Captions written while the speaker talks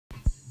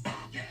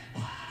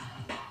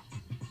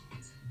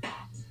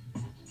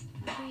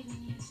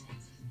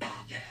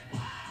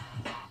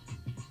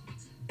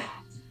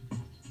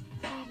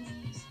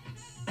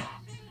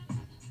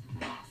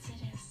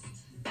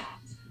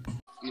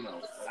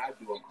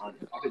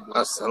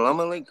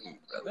Assalamu alaikum,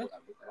 brother.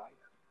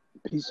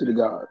 Peace to the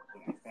God.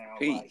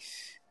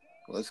 Peace.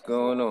 What's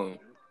going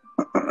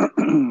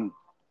on?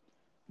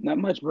 Not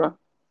much, bro.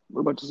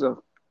 What about yourself?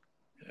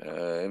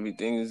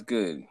 Everything is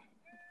good.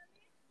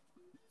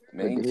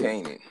 Good to hear.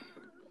 Maintaining.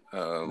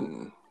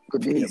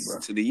 Good to hear, Peace bro.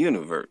 to the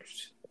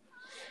universe.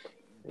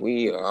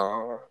 We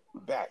are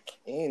back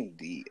in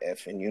the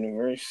effing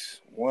universe.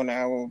 1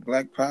 hour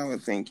Black Power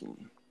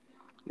thinking.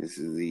 This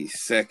is the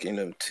second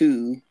of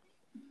 2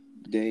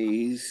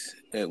 days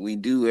that we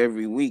do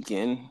every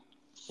weekend.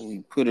 We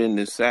put in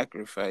the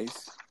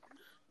sacrifice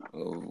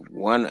of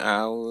 1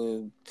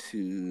 hour to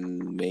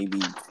maybe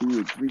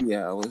 2 or 3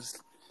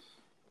 hours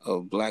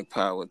of Black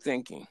Power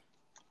thinking.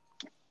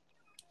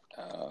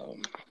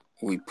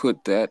 We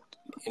put that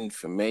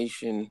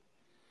information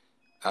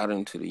out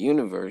into the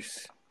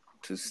universe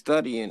to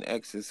study and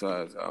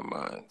exercise our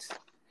minds.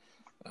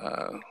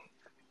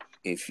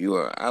 If you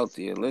are out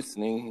there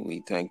listening,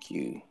 we thank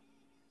you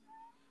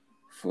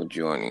for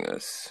joining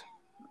us.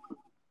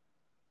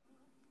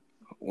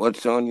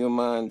 What's on your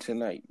mind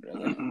tonight,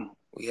 brother?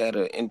 We had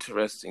an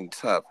interesting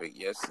topic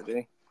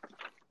yesterday.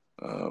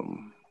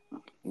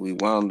 We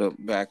wound up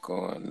back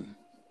on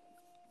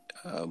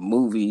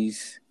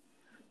movies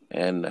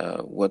and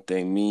what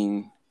they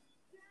mean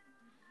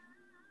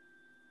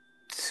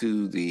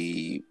to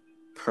the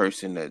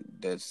person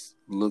that's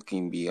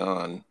looking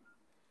beyond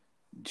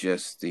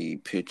just the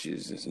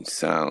pictures and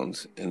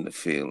sounds and the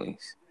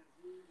feelings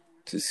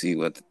to see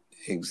what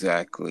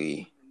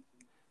exactly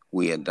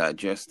we are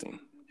digesting.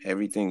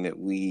 Everything that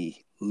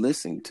we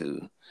listen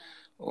to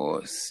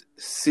or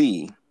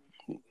see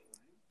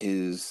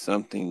is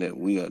something that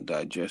we are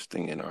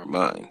digesting in our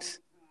minds.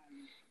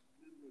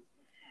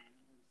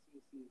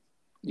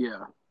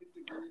 Yeah.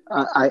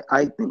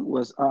 I think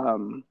was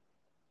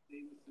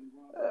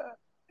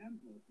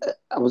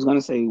I was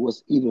gonna say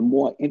was even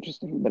more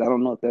interesting, but I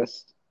don't know if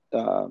that's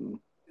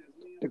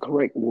the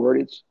correct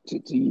wordage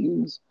to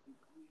use.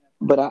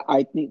 But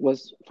I think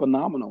what's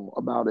phenomenal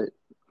about it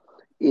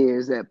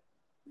is that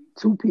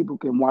two people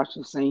can watch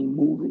the same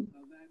movie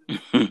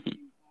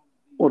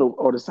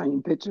or the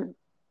same picture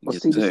or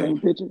Yes, see the sir. same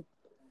picture,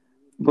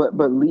 but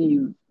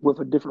leave with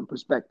a different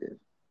perspective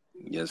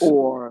Yes, sir.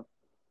 or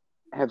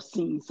have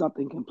seen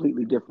something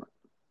completely different.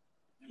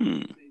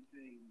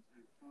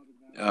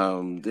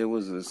 There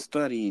was a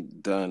study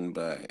done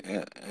by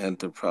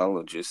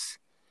anthropologists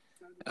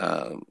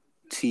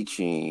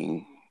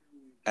teaching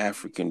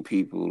African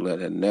people that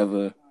had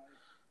never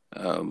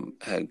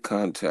had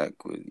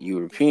contact with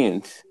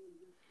Europeans,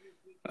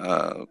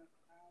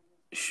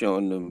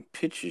 showing them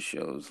picture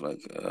shows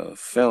like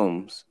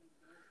films,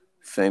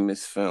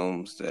 famous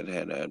films that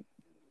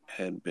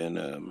had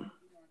been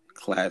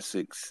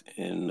classics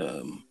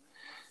in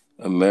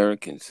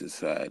American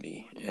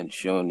society, and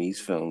showing these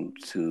films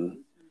to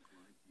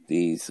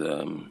these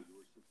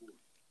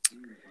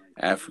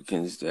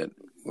Africans that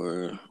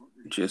were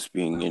just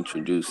being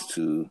introduced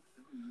to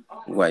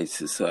white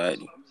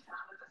society.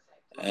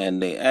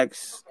 And they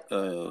asked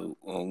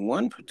on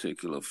one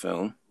particular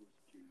film,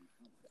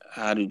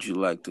 how did you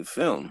like the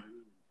film?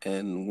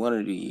 And one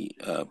of the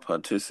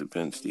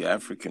participants, the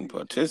African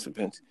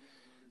participants,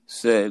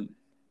 said,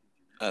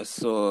 I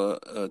saw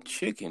a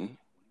chicken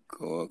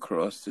go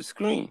across the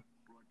screen.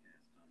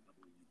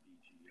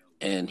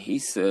 And he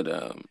said,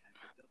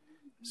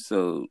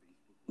 so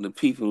the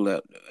people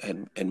that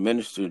had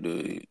administered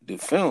the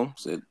film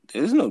said,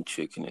 there's no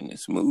chicken in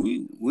this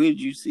movie. Where'd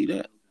you see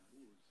that?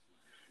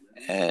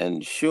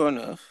 And sure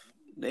enough,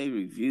 they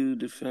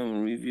reviewed the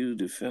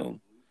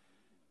film.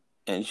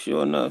 And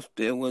sure enough,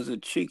 there was a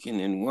chicken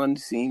in one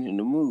scene in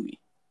the movie.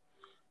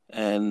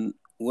 And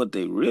what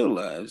they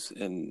realized,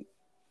 and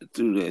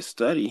through their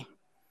study,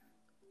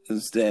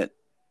 is that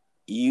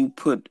you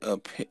put a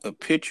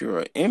picture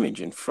or image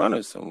in front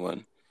of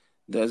someone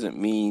doesn't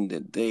mean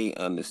that they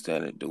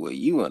understand it the way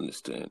you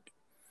understand it.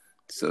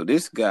 So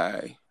this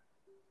guy,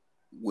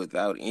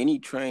 without any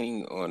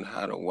training on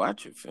how to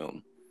watch a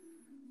film,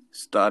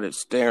 started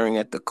staring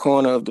at the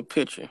corner of the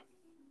picture.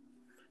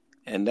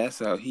 And that's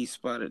how he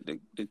spotted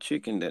the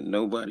chicken that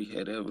nobody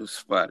had ever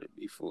spotted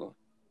before.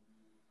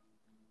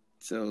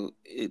 So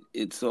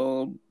it's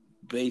all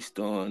based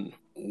on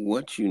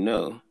what you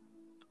know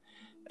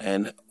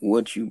and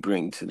what you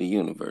bring to the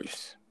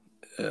universe.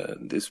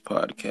 This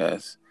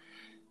podcast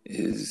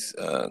is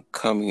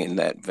coming in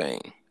that vein.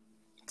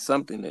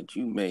 Something that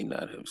you may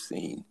not have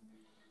seen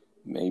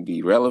may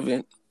be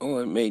relevant,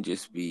 or it may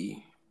just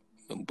be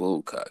a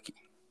bullcocky.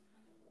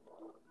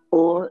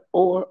 Or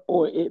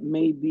it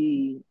may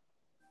be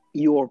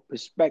your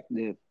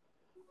perspective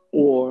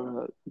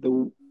or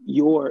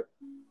your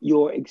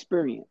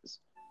experience,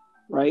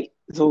 right?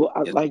 So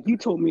Yes. like you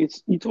told me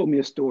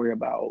a story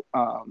about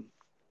or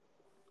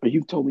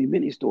you've told me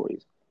many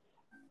stories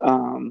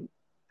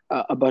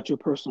about your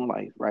personal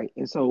life, right?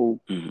 And so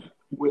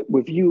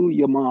with you,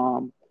 your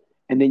mom,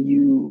 and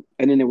then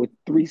there were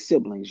 3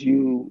 siblings,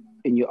 you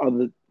and your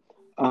other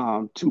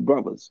 2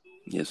 brothers.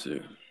 Yes,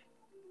 sir.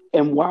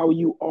 And while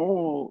you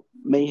all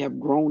may have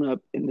grown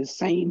up in the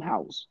same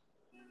house,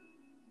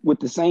 with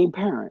the same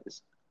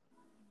parents,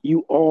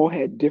 you all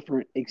had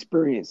different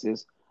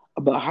experiences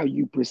about how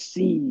you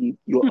perceive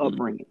your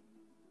upbringing.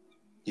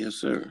 Yes,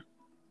 sir.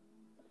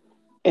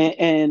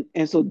 And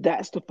so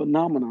that's the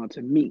phenomenon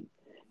to me,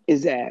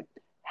 is that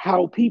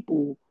how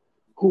people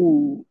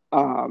who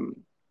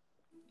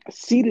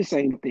see the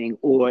same thing,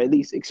 or at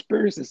least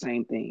experience the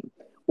same thing,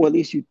 or at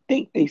least you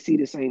think they see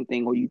the same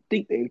thing, or you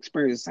think they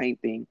experience the same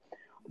thing,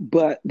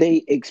 but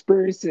they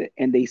experience it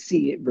and they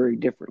see it very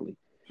differently.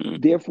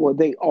 Therefore,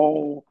 they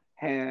all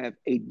have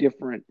a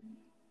different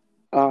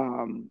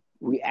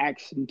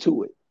reaction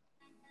to it.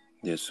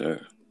 Yes,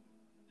 sir.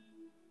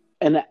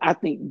 And I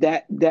think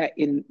that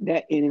in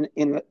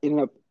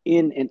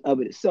and of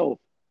itself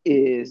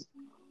is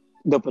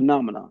the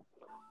phenomenon.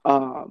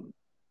 Um,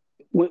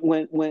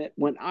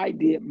 when I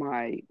did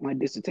my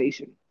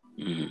dissertation,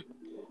 Mm-hmm.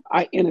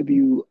 I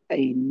interviewed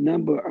a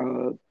number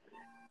of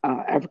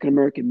African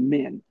American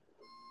men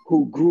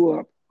who grew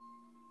up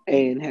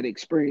and had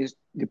experienced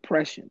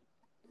depression,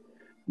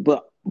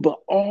 but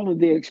all of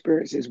their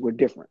experiences were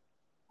different.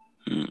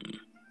 Mm-hmm.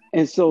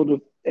 And so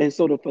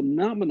the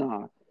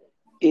phenomenon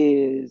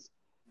is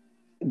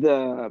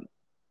the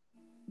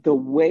the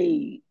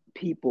way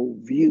people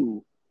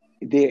view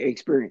their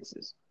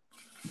experiences.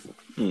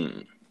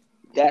 Hmm.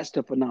 That's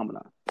the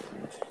phenomenon.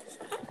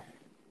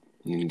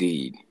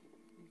 Indeed.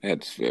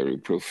 That's very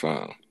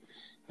profound.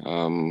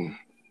 Um,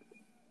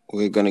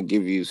 we're going to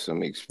give you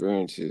some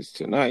experiences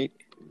tonight,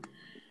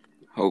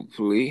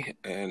 hopefully,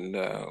 and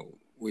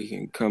we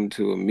can come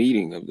to a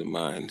meeting of the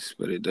minds,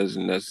 but it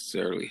doesn't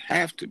necessarily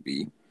have to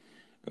be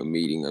a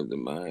meeting of the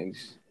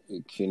minds.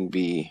 It can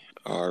be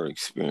our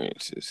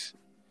experiences.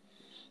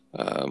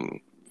 Um,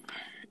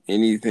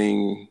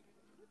 anything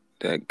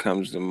that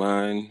comes to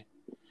mind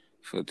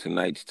for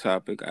tonight's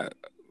topic?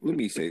 Let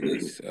me say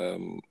this.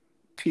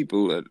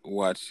 People that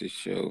watch this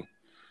show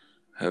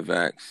have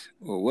asked,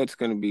 well, what's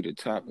going to be the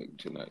topic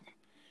tonight?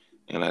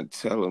 And I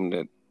tell them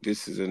that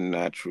this is a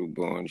natural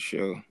born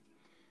show.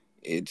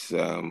 It's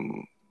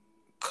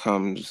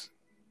comes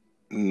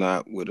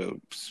not with a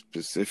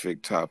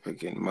specific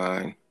topic in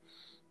mind,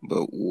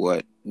 but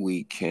what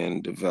we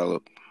can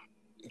develop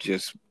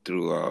just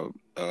through our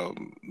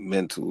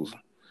mental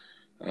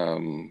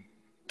um,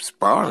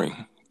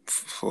 sparring,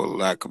 for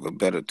lack of a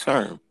better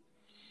term.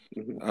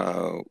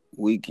 Mm-hmm.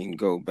 We can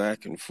go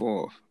back and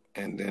forth,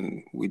 and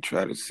then we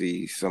try to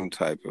see some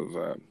type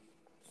of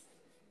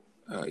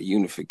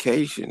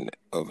unification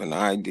of an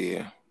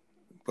idea,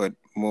 but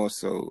more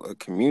so a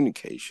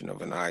communication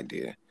of an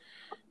idea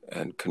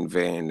and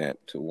conveying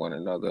that to one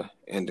another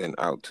and then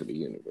out to the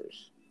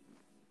universe.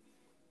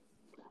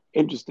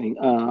 Interesting.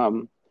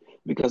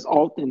 Because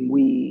often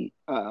well,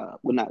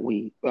 not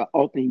we,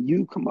 often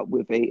you come up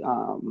with a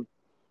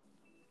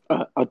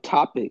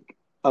topic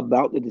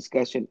about the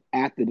discussion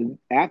after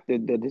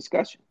the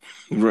discussion.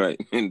 Right,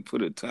 and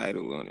put a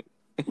title on it.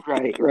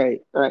 Right,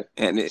 right, right.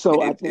 And it,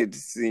 So I it, think it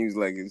seems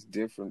like it's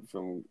different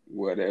from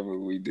whatever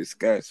we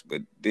discuss,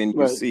 but then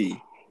you right,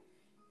 see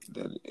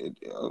that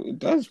it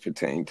does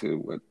pertain to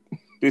what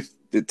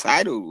the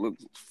title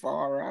looks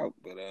far out,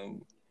 but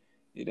it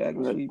right,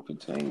 actually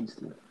pertains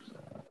to.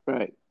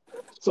 right.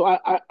 So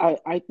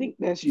I think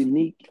that's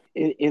unique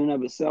in and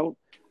of itself,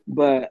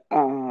 but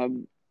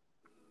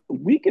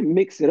we can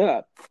mix it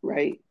up,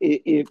 right?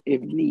 If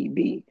need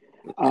be.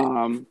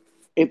 Right,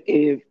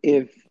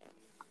 If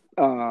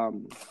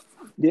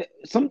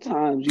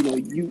sometimes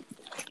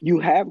you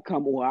have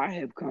come, or I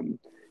have come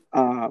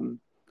um,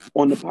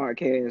 on the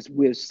podcast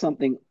with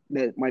something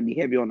that might be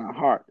heavy on our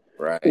heart,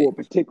 right, or a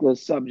particular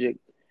subject,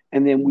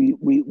 and then we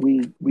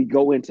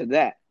go into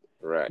that.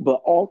 right.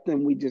 But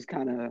often we just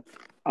kind of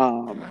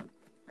um,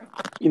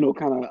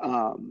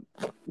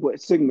 what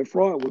Sigmund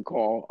Freud would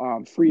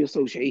call free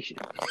association,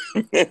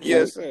 right?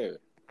 Yes, sir.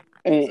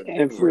 That's And a good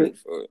and free word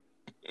for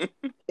it.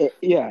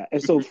 yeah,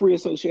 and so free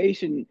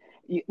association,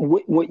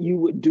 what you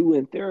would do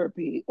in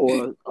therapy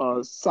or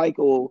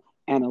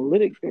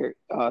psychoanalytic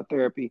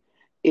therapy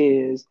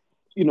is,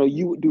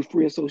 you would do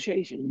free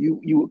association.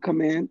 You would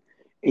come in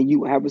and you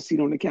would have a seat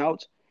on the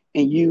couch,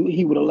 and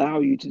he would allow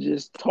you to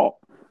just talk.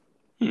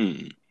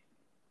 Hmm.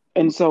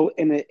 And so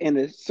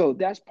so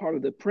that's part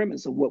of the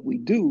premise of what we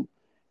do.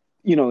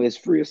 Is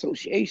free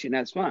association.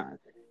 That's fine.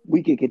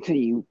 We can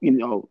continue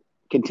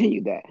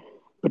that,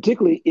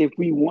 particularly if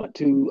we want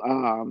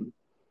to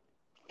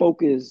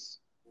focus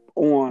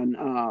on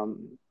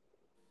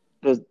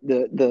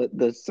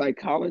the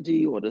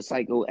psychology or the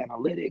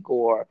psychoanalytic,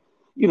 or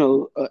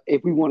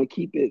if we want to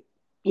keep it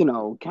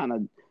kind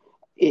of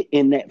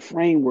in that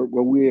framework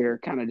where we're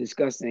kind of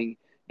discussing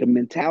the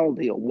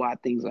mentality of why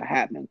things are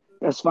happening.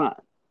 That's fine.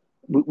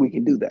 We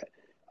can do that,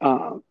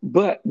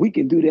 but we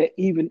can do that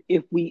even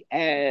if we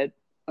add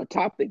a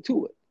topic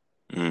to it,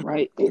 Hmm.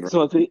 right? Right.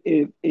 So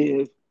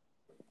if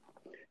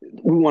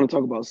we want to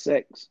talk about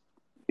sex,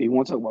 if you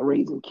want to talk about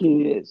raising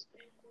kids,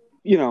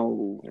 you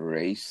know,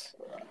 Race,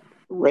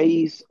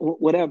 race,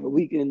 whatever.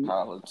 We can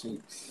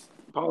politics,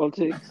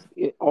 politics,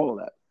 all of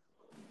that.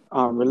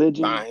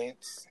 Religion,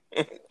 science,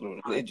 right?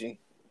 religion.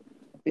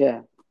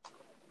 Yeah,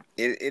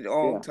 it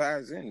all Yeah.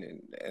 ties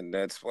in, and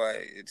that's why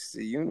it's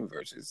the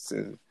universe.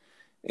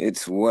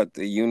 It's what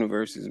the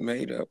universe is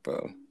made up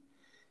of.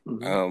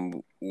 Mm-hmm.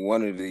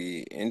 One of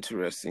the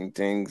interesting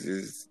things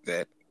is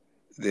that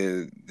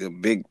the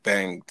Big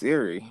Bang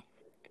theory,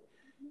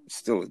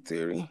 still a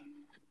theory,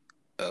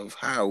 of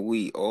how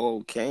we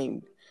all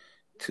came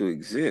to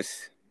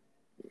exist,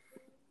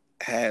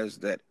 has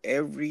that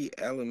every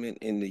element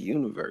in the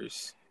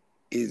universe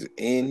is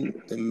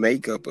in the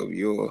makeup of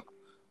your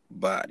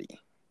body.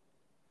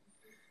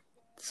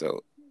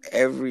 So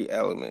every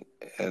element,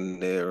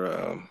 and there,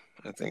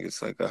 I think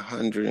it's like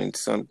 100 and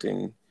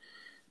something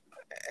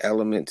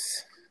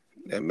elements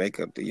that make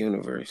up the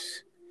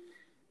universe,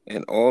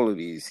 and all of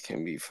these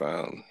can be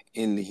found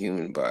in the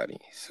human body.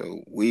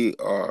 So we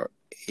are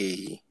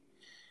a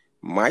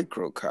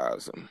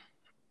microcosm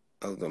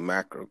of the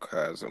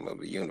macrocosm of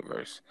the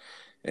universe.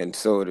 And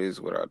so it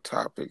is with our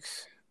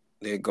topics.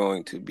 They're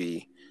going to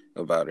be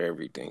about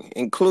everything,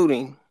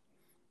 including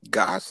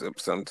gossip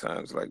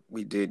sometimes, like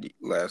we did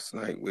last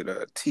night with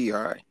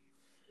T.I.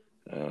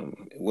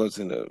 It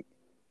wasn't a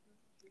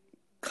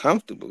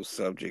comfortable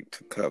subject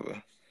to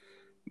cover,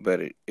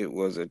 but it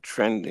was a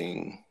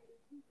trending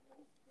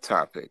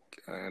topic.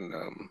 And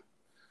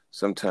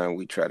sometimes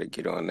we try to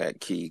get on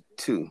that key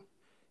too.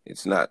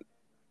 It's not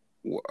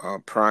our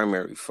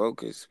primary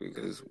focus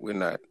because we're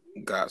not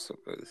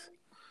gossipers.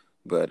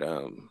 But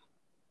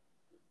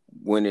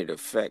when it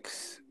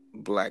affects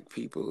Black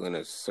people in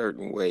a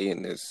certain way,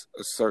 and there's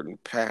a certain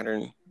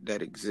pattern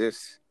that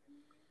exists,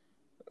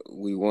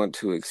 we want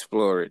to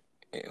explore it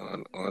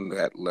on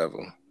that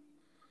level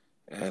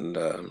and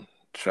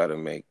try to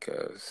make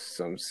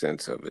some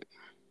sense of it.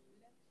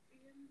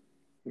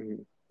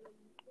 Mm-hmm.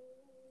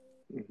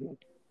 Mm-hmm.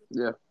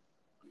 Yeah.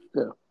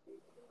 Yeah.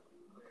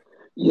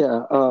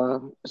 Yeah.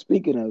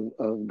 Speaking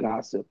of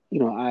gossip,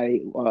 I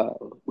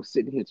was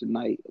sitting here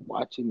tonight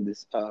watching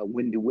this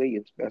Wendy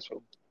Williams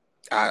special.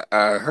 I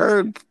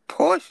heard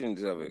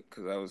portions of it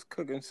because I was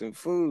cooking some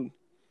food,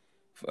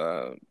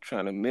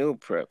 trying to meal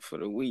prep for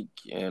the week,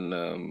 and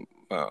my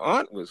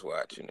aunt was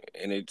watching it,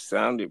 and it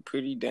sounded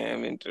pretty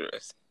damn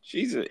interesting.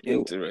 She's an It,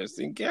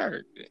 interesting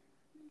character.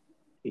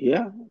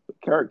 yeah,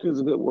 character is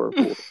a good word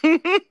for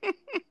it.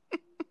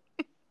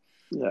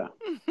 Yeah.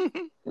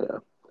 Yeah.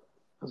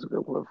 That's a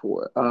good word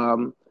for it.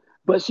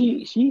 But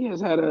she has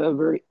had a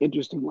very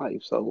interesting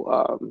life.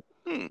 So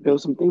there were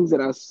some things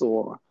that I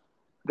saw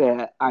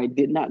that I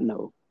did not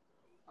know.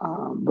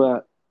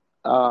 But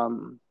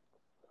um,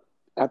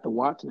 after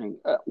watching it,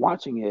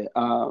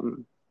 I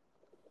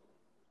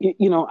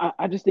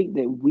just think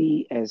that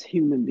we as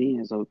human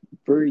beings are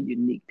very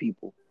unique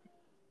people,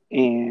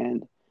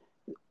 and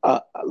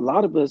a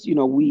lot of us,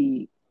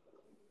 we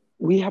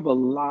have a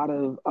lot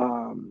of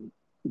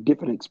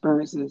different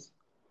experiences.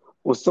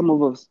 Or some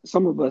of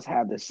us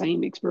have the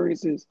same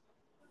experiences,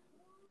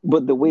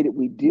 but the way that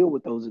we deal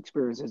with those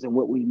experiences and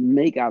what we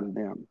make out of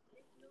them,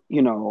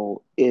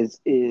 is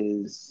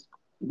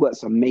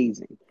what's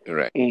amazing.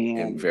 Right, and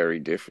And very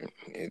different.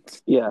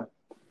 It's yeah,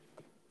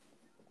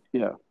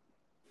 yeah,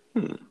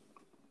 hmm.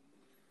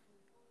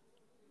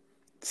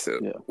 So.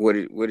 yeah. What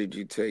did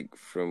you take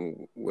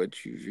from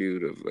what you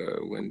viewed of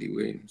Wendy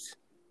Williams?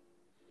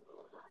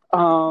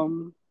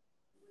 Um,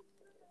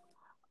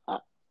 I,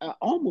 I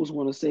almost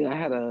want to say I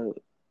had a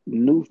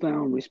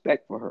newfound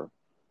respect for her.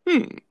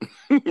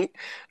 Hmm.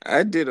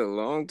 I did a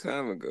long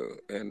time ago,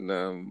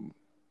 and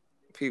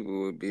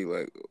people would be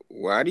like,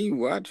 "Why do you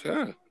watch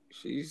her?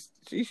 She's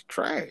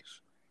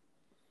trash."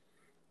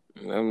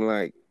 And I'm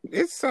like,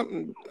 "There's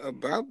something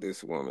about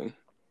this woman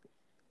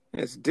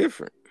that's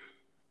different.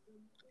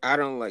 I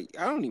don't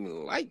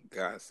even like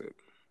gossip,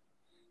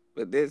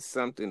 but there's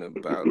something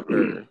about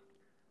her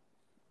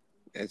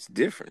that's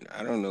different.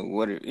 I don't know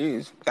what it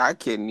is. I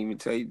can't even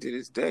tell you to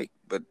this day,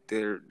 but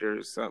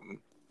there's something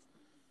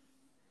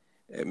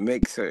that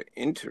makes her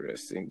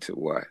interesting to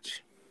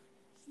watch."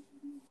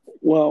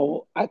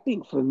 Well, I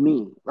think for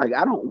me, like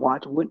I don't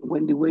watch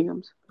Wendy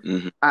Williams.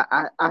 Mm-hmm.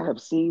 I have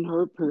seen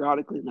her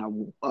periodically,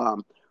 and I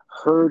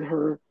heard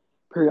her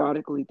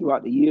periodically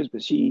throughout the years,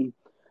 but she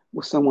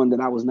was someone that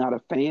I was not a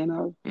fan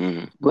of.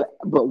 Mm-hmm.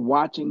 But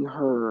watching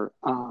her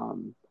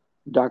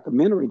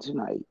documentary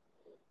tonight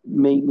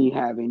made me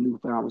have a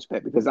newfound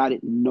respect because I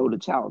didn't know the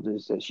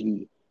challenges that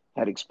she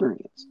had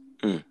experienced.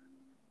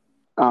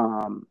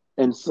 Mm-hmm.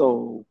 And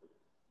so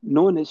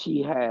knowing that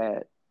she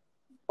had,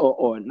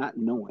 or not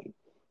knowing,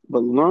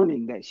 but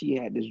learning that she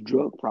had this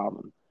drug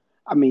problem.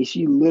 I mean,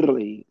 she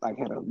literally like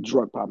had a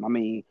drug problem. I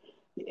mean,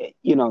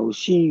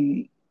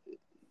 she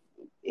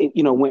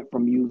went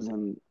from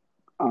using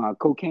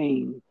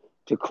cocaine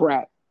to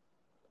crack.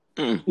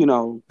 Mm-hmm. You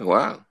know,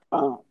 Wow.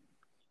 uh,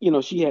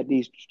 she had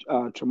these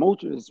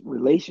tumultuous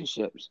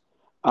relationships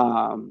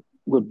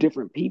with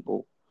different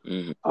people.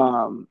 Mm-hmm.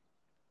 Um,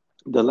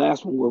 the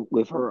last one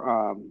with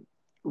her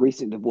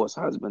recent divorced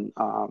husband,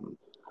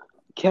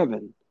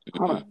 Kevin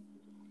Hunter.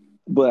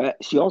 But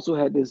she also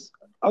had this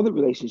other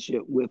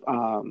relationship with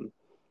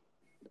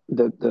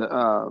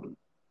the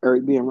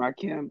Eric B. and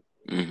Rakim.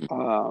 Mm-hmm.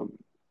 Um,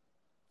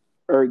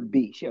 Eric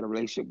B. She had a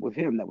relationship with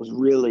him that was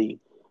really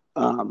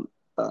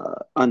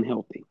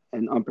unhealthy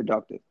and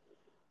unproductive.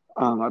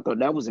 I thought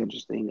that was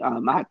interesting.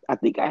 I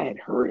think I had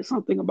heard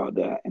something about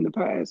that in the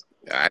past,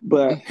 I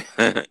but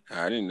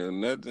I didn't know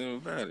nothing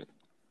about it.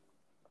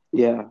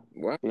 yeah,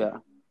 Wow. yeah,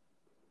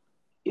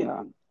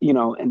 yeah.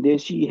 And then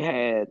she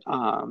had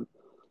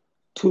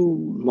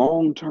two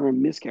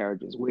long-term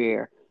miscarriages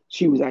where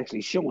she was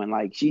actually showing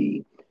like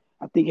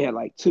I think had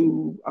like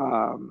two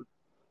um,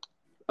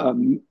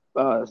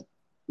 uh,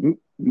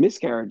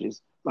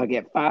 miscarriages like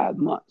at 5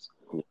 months,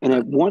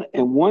 and one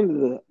of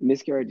the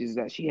miscarriages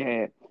that she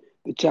had,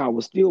 the child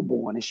was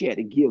stillborn, and she had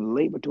to give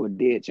labor to a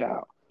dead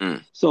child.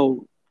 Mm,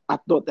 So I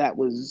thought that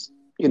was,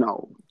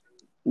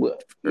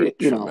 very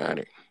you know,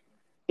 traumatic.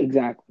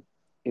 exactly,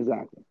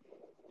 exactly.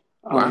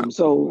 Wow. Um,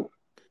 so,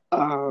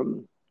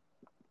 um,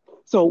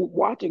 so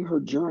watching her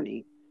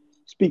journey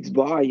speaks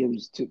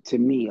volumes to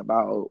me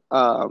about,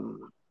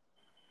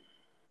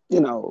 you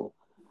know,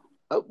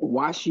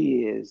 why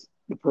she is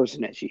the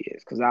person that she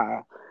is. Because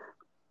I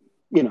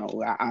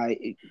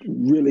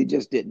really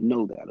just didn't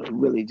know that, or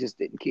really just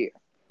didn't care,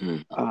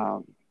 Mm,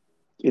 um,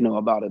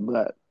 about it.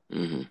 But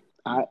mm-hmm.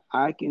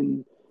 I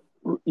can,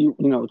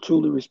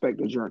 truly respect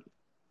the journey.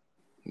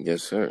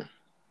 Yes, sir.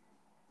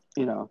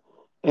 You know,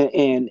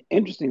 and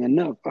interesting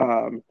enough,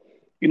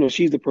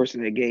 she's the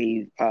person that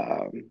gave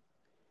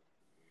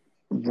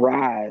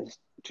rise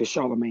to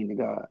Charlemagne the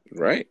God,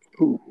 Right.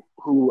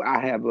 who I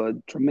have a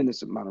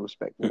tremendous amount of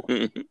respect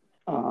for.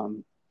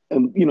 Um,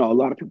 and a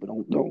lot of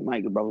people don't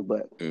like the brother,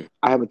 but Mm,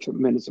 I have a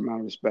tremendous amount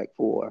of respect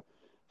for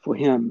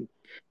him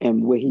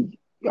and where he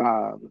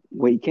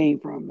came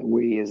from and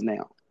where he is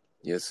now.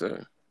 yes,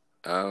 sir.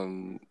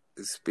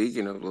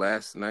 Speaking of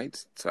last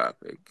night's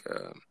topic,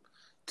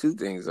 two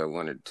things I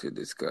wanted to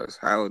discuss.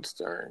 Howard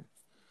Stern,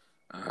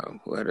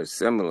 who had a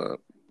similar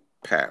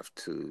path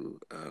to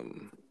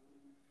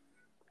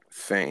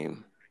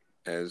fame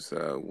as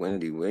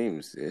Wendy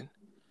Williams did,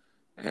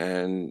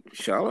 and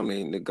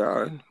Charlemagne the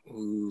God,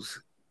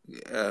 who's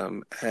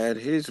had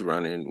his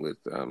run-in with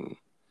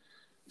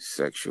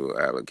sexual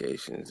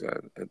allegations.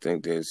 I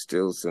think there's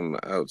still some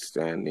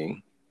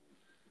outstanding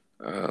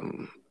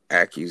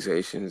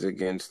accusations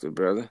against the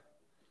brother.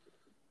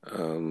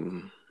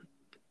 Um,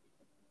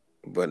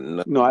 but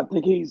no, No, I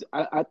think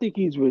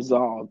he's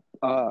resolved.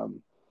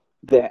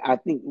 That I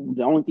think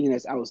the only thing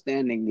that's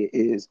outstanding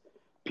is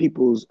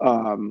people's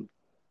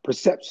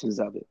perceptions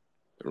of it.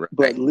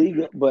 But right,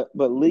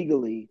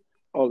 legally,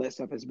 all that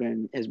stuff has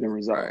been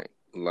resolved. right,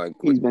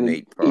 like with He's been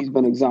Nate Park, he's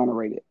been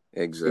exonerated.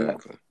 Yeah.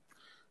 exactly.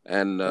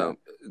 And Yeah.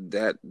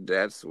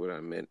 that's what I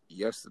meant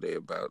yesterday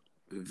about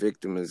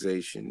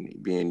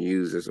victimization being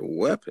used as a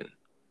weapon.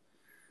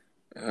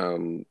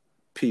 Um,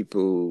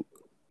 People,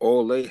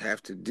 all they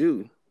have to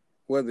do,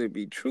 whether it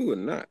be true or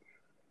not,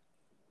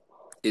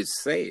 is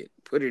say it,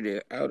 put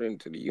it out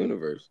into the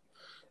universe,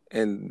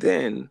 and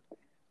then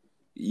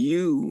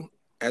you,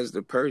 as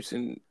the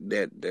person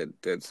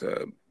that's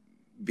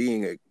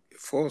being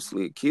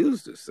falsely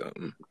accused of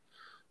something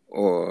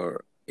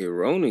or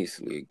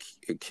erroneously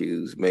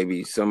accused,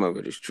 maybe some of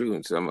it is true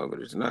and some of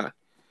it is not.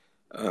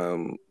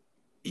 Um,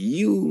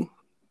 you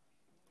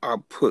are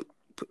put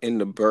in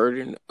the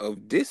burden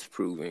of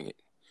disproving it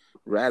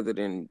rather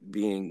than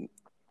being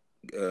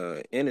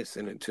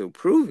innocent until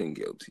proven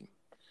guilty.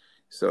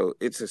 So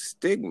it's a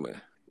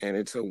stigma and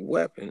it's a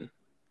weapon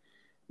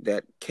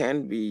that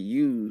can be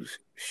used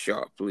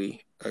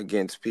sharply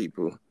against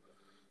people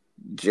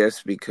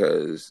just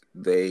because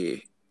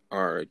they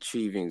are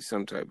achieving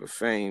some type of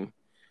fame.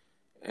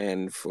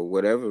 And for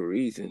whatever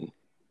reason,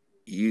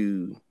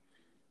 you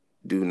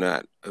do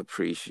not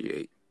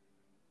appreciate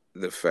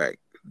the fact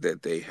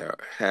that they are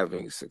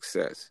having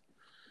success.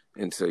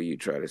 And so you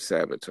try to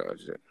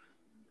sabotage it.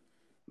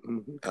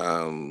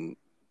 Hmm.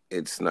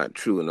 It's not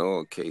true in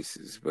all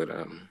cases, but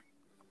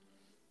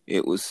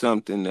it was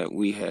something that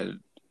we had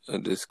a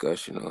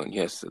discussion on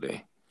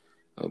yesterday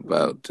Hmm.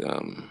 about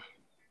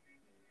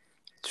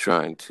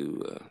trying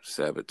to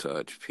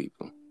sabotage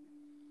people.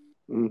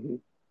 Hmm.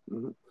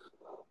 Hmm.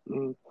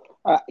 Hmm.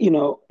 I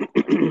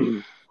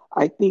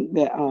think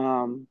that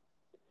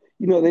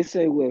they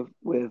say well,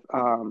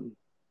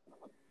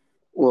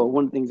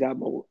 one of the things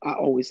I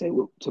always say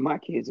to my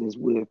kids is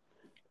with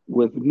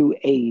new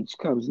age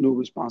comes new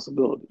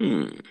responsibility.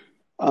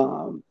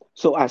 Hmm.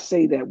 So I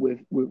say that with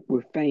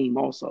fame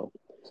also.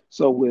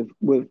 So with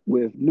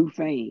new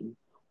fame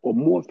or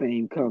more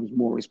fame comes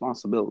more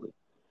responsibility.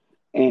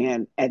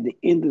 And at the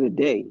end of the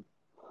day,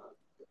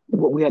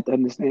 what we have to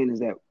understand is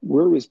that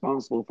we're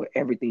responsible for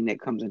everything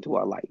that comes into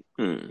our life.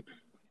 Hmm.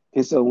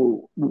 And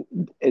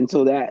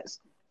so that's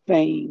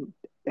fame,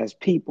 that's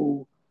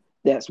people,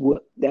 that's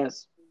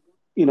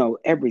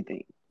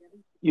everything.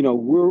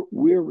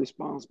 We're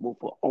responsible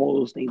for all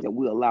those things that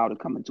we allow to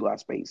come into our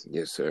space.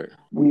 Yes, sir.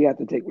 We have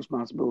to take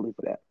responsibility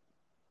for that.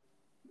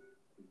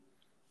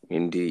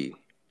 Indeed.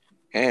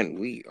 And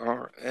we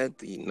are at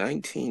the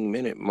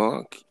 19-minute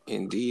mark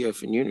in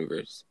DF and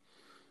Universe.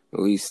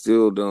 We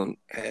still don't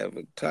have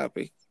a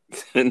topic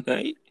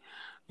tonight,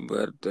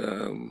 but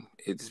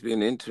it's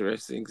been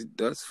interesting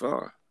thus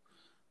far.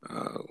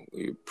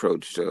 We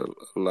approached a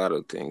lot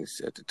of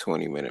things at the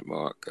 20-minute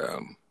mark.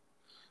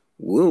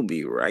 We'll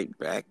be right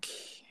back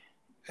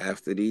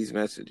after these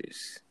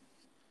messages.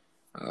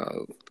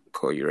 I'll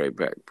call you right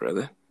back,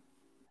 brother.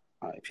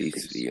 All right, Peace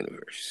to the peace.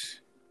 universe.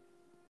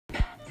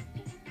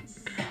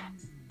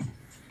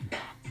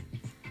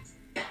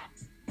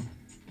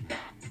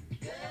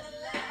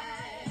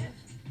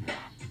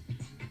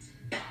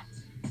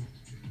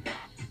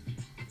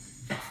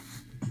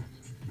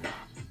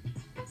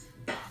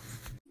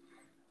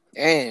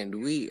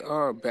 And we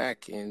are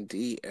back in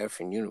the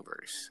effing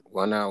universe.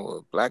 1 hour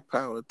of Black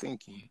Power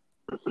thinking.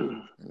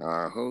 And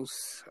our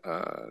host,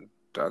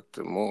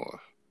 Dr. Moore.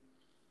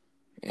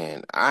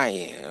 And I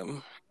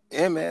am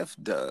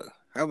MF Doug.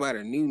 How about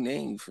a new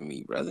name for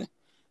me, brother?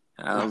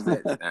 How's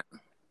that sound?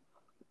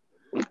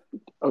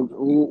 You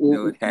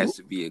know, it has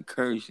to be a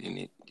curse in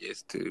it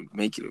just to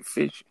make it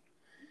official.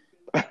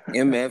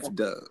 MF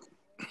Doug.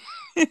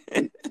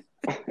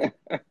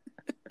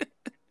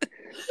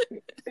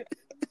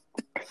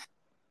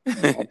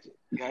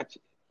 Gotcha.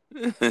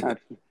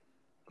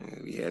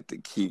 We have to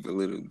keep a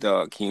little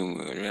dark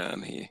humor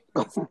around here.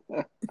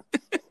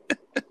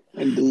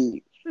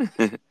 Indeed.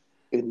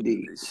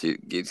 Indeed. This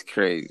shit gets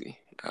crazy.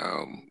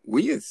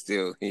 We are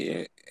still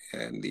here,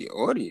 and the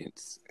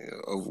audience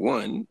of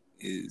one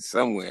is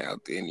somewhere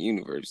out there in the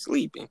universe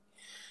sleeping.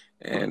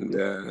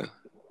 And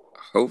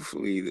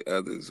hopefully the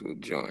others will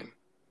join.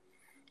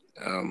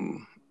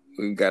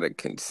 We've got a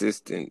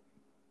consistent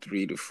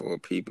 3 to 4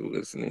 people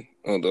listening,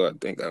 although I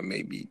think I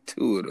may be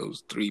 2 of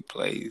those 3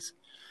 plays.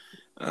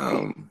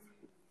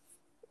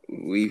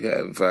 We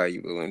have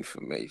valuable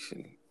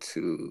information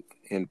to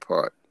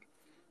impart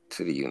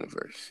to the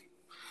universe.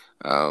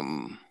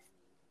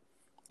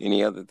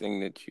 Any other thing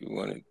that you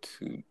wanted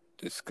to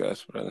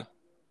discuss, brother?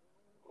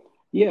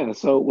 Yeah.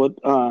 So what?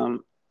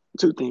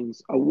 2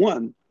 things.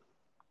 One,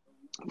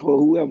 for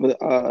whoever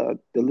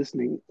the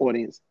listening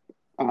audience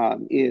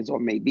is or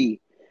may be,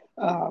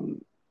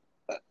 um,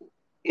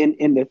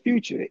 in the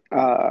future,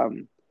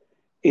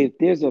 if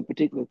there's a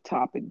particular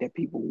topic that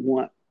people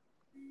want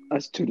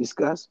us to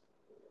discuss,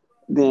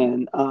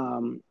 then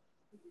have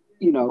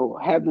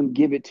them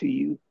give it to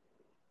you,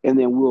 and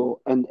then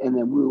we'll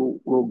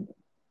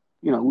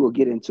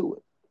get into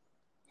it.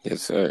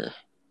 Yes, sir.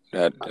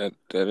 That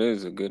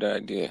is a good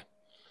idea.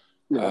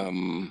 Yeah.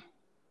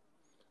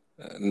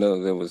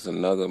 No, there was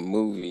another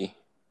movie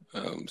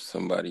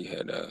somebody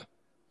had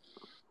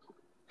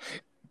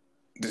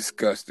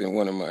discussed in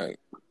one of my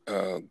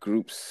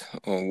groups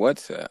on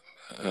WhatsApp.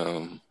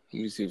 Let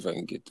me see if I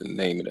can get the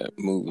name of that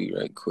movie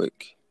right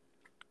quick.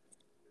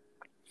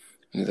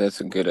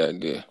 That's a good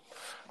idea.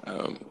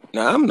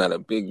 Now, I'm not a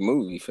big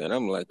movie fan.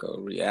 I'm like a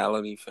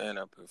reality fan.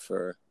 I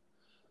prefer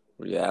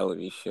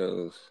reality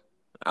shows.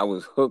 I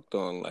was hooked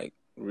on like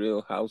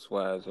Real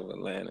Housewives of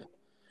Atlanta,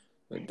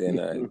 but then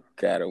I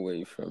got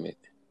away from it.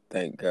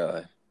 Thank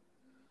God.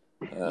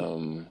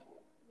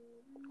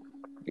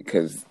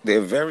 Because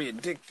they're very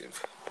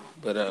addictive.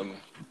 But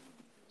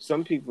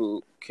some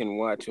people can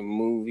watch a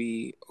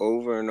movie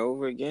over and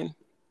over again,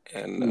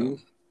 and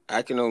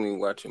I can only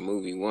watch a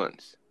movie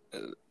once.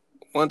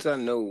 Once I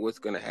know what's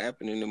going to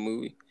happen in the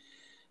movie,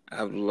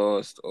 I've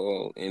lost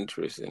all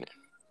interest in it.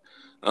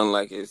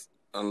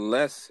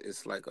 Unless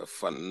it's like a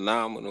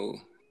phenomenally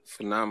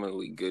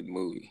good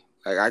movie.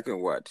 Like I can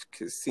watch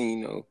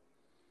Casino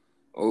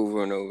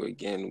over and over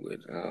again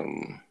with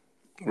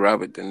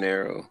Robert De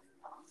Niro,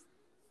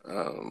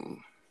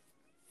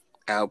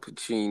 Al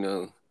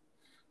Pacino,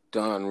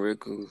 Don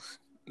Rickles.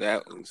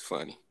 That was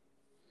funny.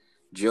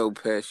 Joe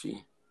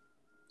Pesci.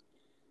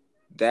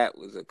 That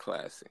was a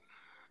classic.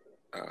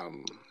 I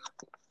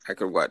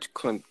could watch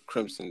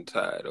Crimson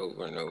Tide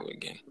over and over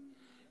again.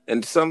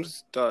 And some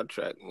Star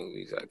Trek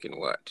movies I can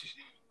watch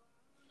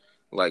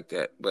like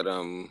that. But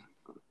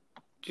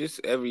just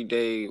every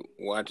day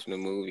watching a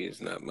movie is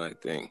not my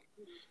thing.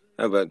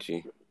 How about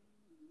you?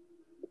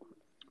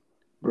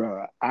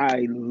 Bruh,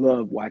 I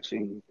love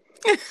watching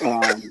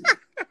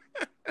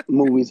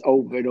movies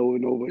over and over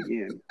and over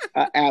again.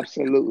 I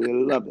absolutely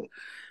love it.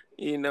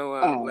 You know,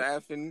 I'm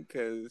laughing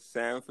because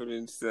Sanford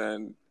and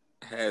Son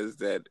has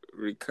that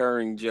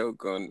recurring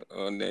joke on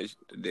their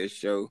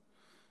show.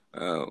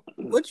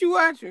 What you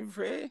watching,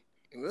 Fred?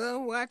 Well,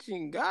 I'm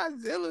watching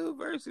Godzilla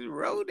versus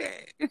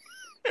Rodan.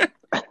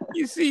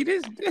 You see,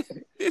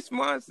 this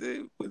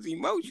monster was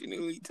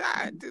emotionally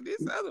tied to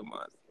this other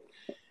monster.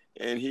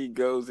 And he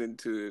goes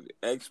into an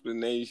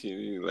explanation.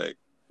 And he's like,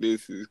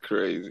 this is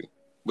crazy.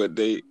 But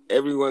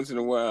every once in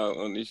a while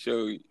on the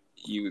show,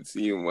 you would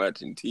see him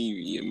watching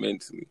TV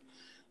immensely.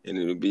 And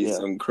it would be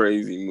some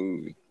crazy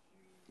movie.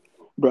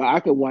 Bro, I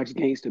could watch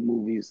gangster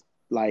movies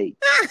like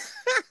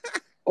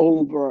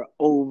over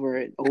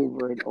and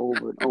over and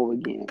over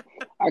again.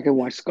 I can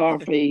watch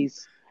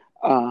Scarface,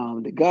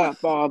 The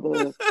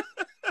Godfather.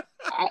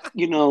 I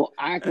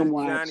can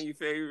watch Johnny's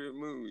favorite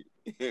movie.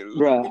 Look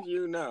bruh, at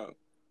you now.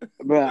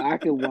 I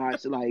can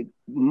watch like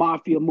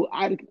mafia movie.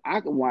 I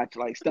can watch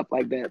like stuff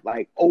like that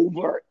like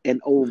over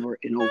and over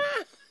and over.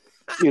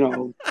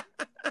 You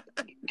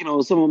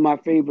know, some of my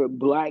favorite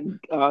black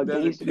Does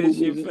it gangster piss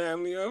your movies.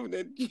 family off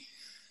that?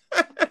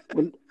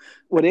 When,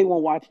 well, they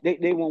won't watch.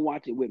 They won't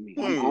watch it with me.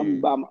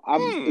 Hmm.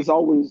 Hmm. It's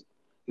always,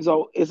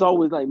 it's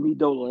always like me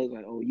dolo. It's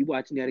like, oh, you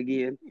watching that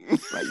again?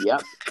 Like,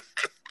 yep,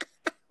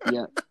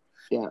 yeah,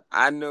 yeah.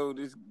 I know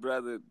this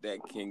brother that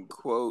can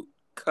quote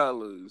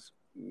Colors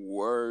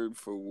word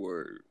for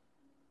word.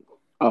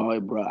 Oh,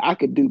 bro, I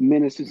could do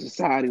Menace to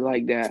Society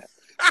like that.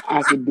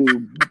 I could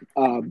do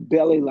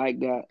Belly like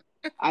that.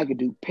 I could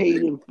do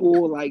Paid in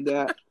Full like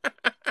that.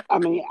 I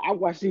mean, I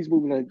watch these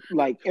movies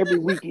like every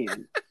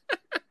weekend.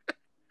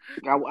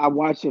 I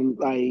watch them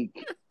like,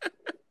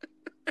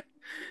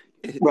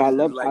 bro.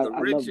 This is like a I love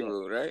that.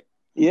 ritual, right?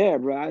 Yeah,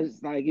 bro.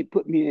 It's like it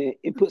puts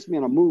me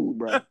in a mood,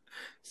 bro.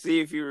 See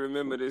if you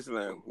remember this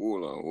line.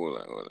 Hold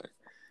on.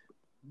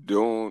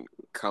 Don't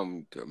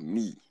come to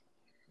me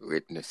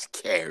with the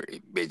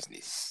scary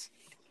business.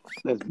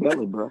 That's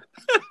Belly, bro.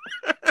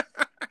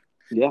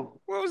 Yeah,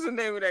 What was the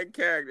name of that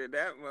character?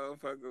 That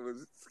motherfucker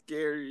was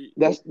scary.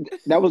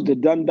 that was the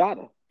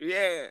Dundada.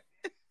 Yeah.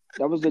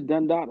 That was the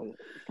Dundada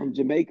from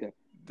Jamaica.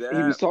 That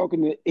He was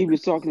talking to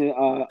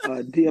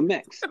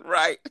DMX.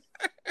 right.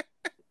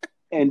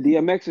 And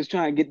DMX is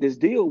trying to get this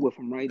deal with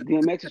him, right?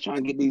 DMX is trying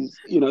to get these,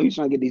 he's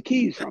trying to get these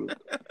keys from him.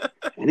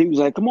 And he was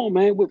like, "Come on,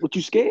 man, what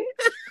you scared?"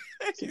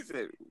 He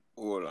said,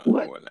 hold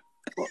What? on.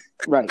 Well,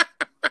 right.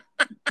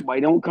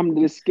 Why don't come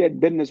to this scared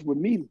business with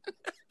me?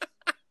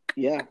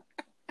 Yeah,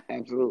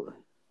 absolutely.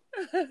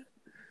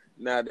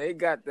 Now they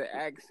got the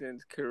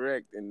accents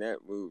correct in that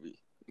movie.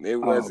 There Oh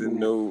wasn't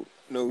man.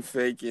 no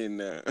faking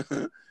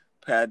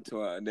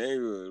patois. They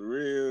were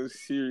real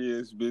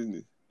serious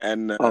business.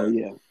 And Oh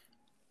yeah.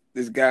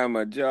 this guy on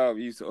my job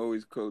used to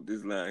always quote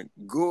this line: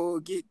 "Go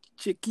get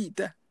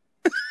Chiquita,"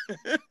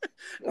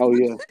 Oh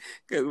yeah.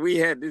 because we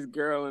had this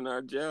girl in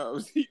our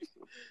jobs.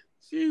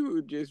 She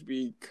would just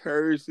be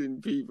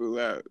cursing people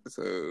out.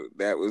 So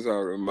that was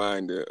our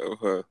reminder of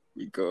her.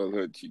 We called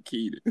her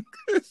Chiquita.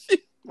 she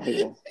Oh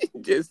yeah.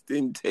 just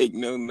didn't take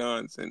no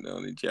nonsense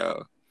on the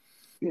job.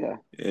 Yeah.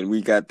 And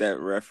we got that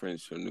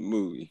reference from the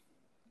movie.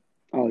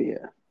 Oh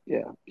yeah.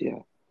 Yeah. Yeah.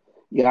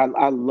 Yeah.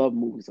 I love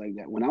movies like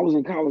that. When I was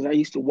in college, I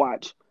used to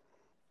watch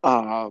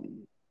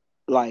um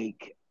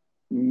like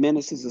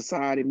Menace to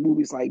Society,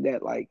 movies like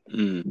that. Like,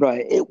 Mm-hmm. but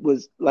it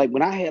was like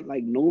when I had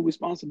like no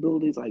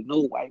responsibilities, like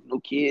no wife, no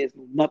kids,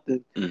 no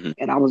nothing, Mm-hmm.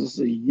 and I was just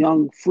a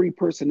young free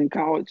person in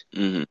college.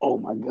 Mm-hmm. Oh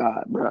my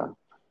God, bro.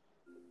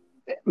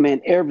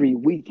 Man, every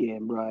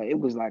weekend, bro, it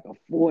was like a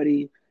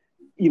 40,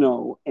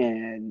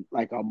 and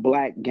like a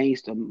black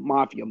gangster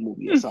mafia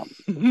movie or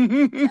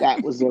something.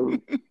 That was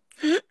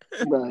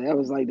bro, that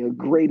was like the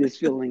greatest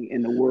feeling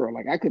in the world.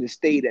 Like I could have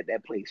stayed at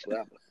that place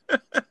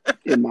forever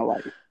in my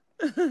life.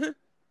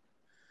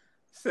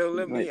 So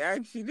let me Like,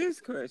 ask you this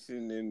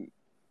question then.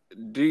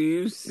 Do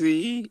you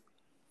see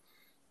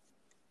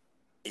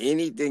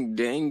anything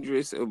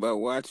dangerous about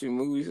watching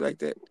movies like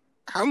that?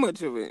 How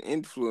much of an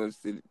influence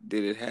did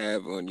it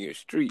have on your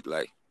street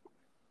life?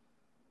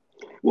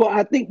 well,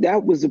 I think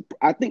that was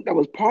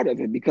part of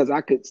it because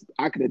I could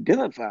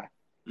identify.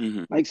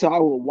 Mm-hmm. Like, so I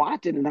would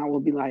watch it and I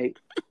would be like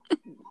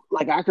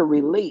I could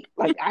relate.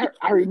 Like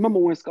I remember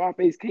when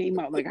Scarface came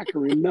out. Like I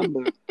can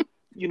remember,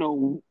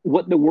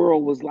 what the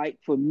world was like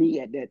for me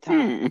at that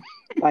time.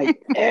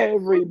 Like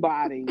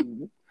everybody,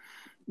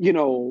 you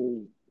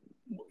know,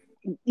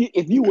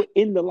 if you were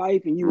in the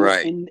life and you were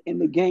Right. in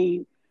the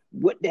game,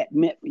 what that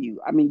meant for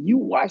you. I mean, you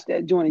watched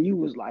that joint and you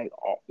was like,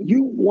 oh,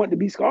 you want to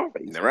be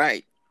Scarface.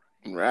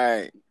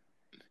 Right.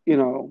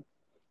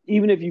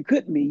 Even if you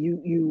couldn't be,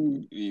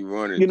 You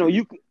wanted to be.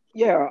 you could,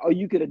 yeah, or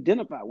you could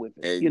identify with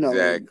it.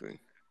 Exactly.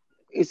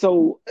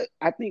 So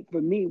I think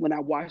for me, when I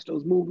watch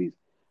those movies,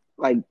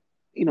 like,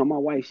 my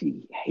wife,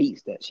 she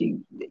hates that. She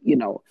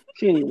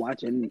ain't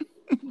watching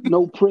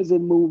no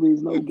prison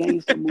movies, no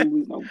gangster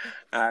movies, no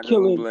I don't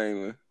killing. blame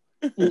her.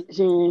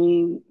 She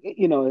ain't,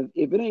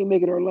 if it ain't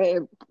making her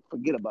laugh,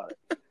 forget about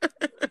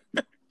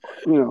it.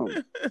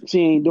 She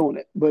ain't doing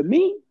it. But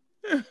me,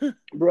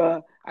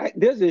 bruh,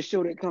 there's this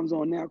show that comes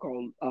on now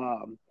called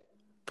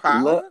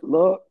Power?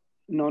 Love.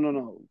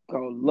 No,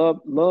 called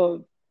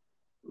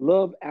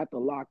Love at the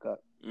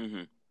Lockup.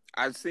 Mm-hmm.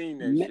 I've seen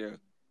that show.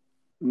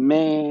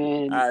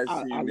 Man, I've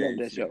I seen love that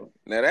that show. show.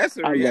 Now that's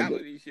a I love it.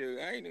 reality show.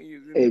 I ain't know you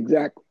was in that bitch.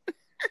 Exactly.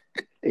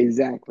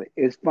 Exactly.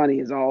 It's funny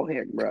as all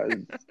heck, bro.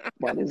 It's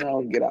funny as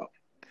all get out.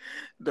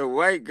 The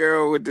white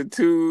girl with the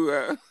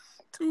two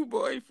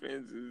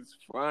boyfriends is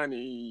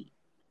funny.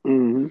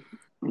 Mm-hmm.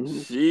 Mm-hmm.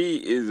 She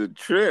is a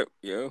trip,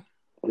 yo.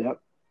 Yep.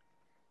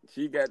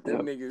 She got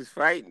them Yep. niggas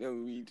fighting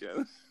over each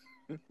other.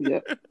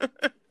 Yep.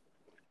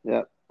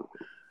 Yep.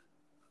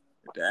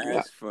 That's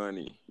Yep.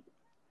 funny.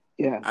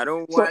 Yeah. I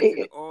don't So watch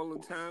it all the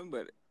time,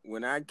 but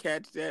when I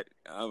catch that,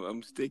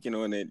 I'm sticking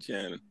on that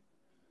channel.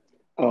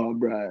 oh,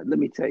 bro, let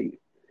me tell you.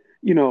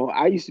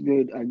 I used to be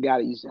a guy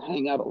that used to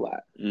hang out a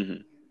lot.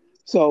 Mm-hmm.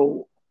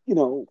 So,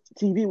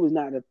 TV was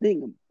not a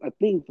thing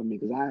for me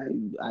because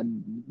I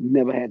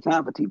never had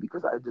time for TV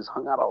because I just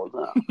hung out all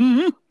the time.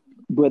 Mm-hmm.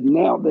 But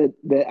now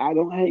that I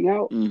don't hang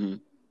out, Mm-hmm.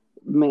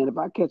 man, if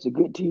I catch a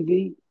good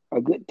TV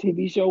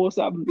show or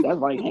something, that's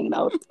like hanging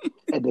out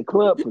at the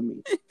club for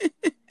me.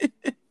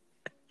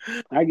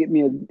 I get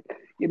me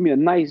a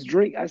nice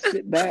drink. I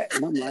sit back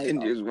and I'm like, and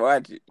oh, just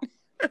watch it.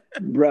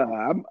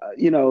 bruh,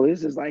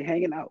 this is like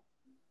hanging out.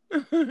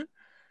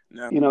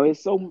 Now,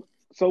 It's so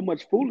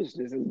much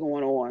foolishness is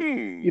going on,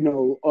 hmm,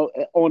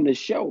 on the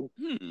show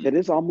hmm, that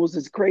it's almost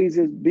as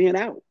crazy as being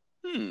out.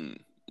 hmm.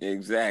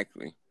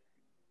 Exactly.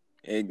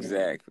 Yeah,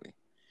 Exactly.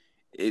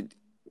 It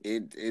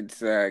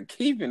it's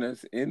keeping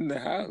us in the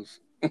house.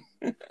 I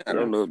don't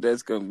yeah, know if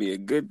that's gonna be a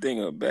good thing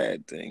or a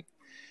bad thing.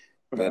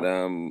 But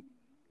yeah,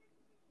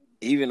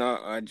 even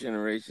our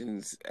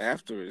generations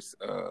after us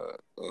are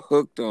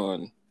hooked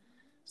on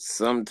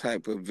some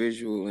type of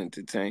visual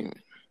entertainment,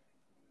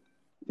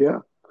 yeah,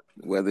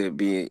 whether it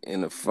be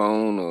in a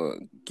phone or a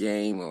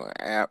game or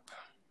app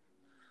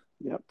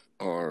yep,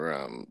 or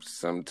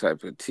some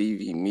type of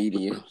TV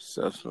media,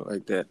 stuff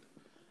like that.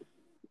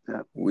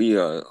 yep, We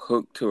are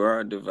hooked to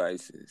our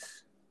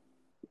devices.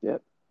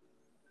 yep,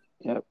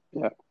 yep,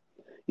 yep,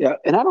 yeah.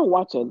 And I don't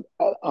watch a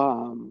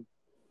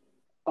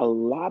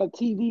lot of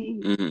TV.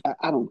 Mm-hmm.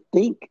 I don't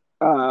think,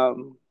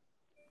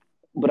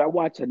 but I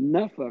watch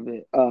enough of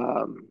it.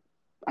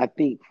 I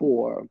think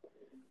for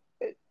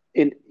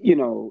in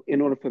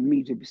order for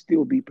me to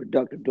still be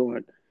productive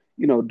during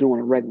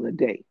a regular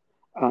day.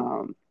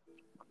 Um,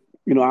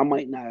 I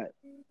might not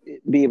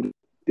be able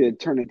to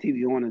turn the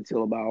TV on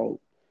until about,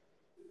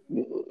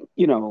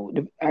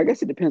 I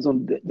guess it depends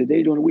on the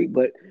day during the week,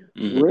 but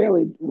Mm-hmm.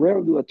 rarely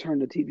do I turn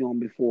the TV on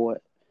before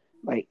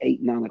like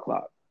 8, 9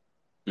 o'clock.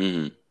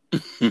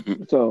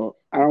 Mm-hmm. So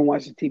I don't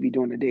watch the TV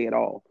during the day at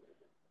all.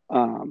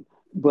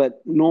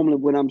 But normally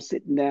when I'm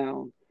sitting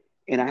down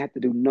and I have to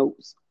do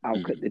notes,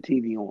 I'll cut Mm-hmm. the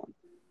TV on,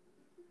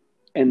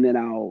 and then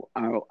I'll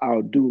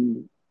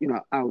do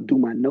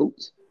my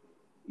notes,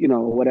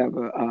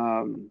 whatever,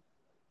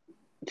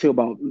 till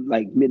about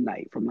like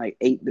midnight, from like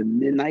 8 to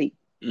midnight.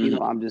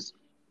 Mm-hmm. I'm just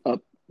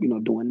up,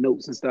 doing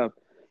notes and stuff,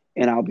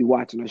 and I'll be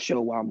watching a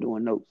show while I'm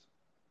doing notes.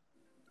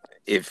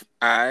 If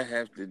I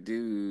have to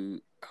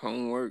do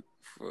homework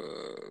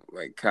for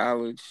like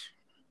college,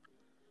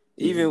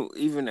 Hmm.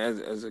 even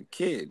as a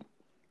kid,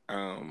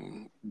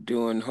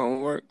 doing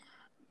homework,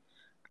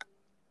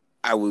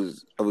 I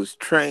was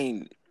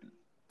trained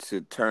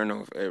to turn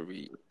off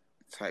every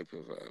type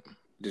of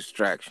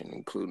distraction,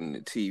 including the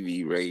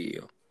TV,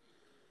 radio.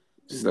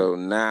 Hmm. So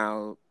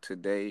now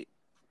today,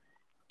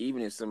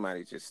 even if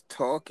somebody's just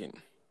talking,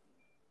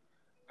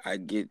 I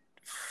get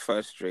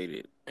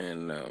frustrated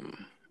and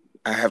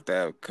I have to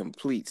have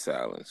complete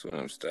silence when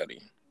I'm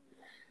studying,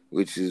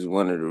 which is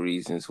one of the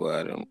reasons why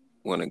I don't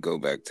want to go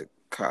back to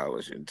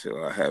college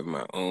until I have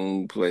my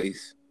own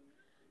place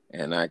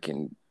and I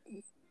can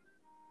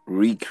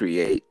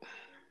recreate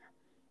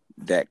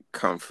that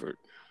comfort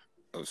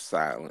of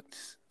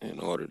silence in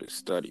order to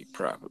study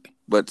properly.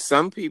 But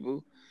some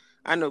people,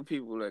 I know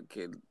people that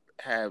could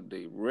have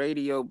the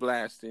radio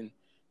blasting,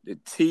 the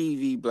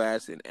TV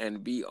blasting,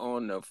 and be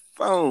on the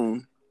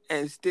phone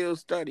and still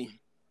study.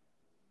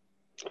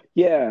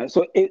 Yeah,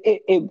 so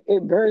it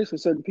varies for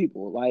certain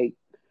people. Like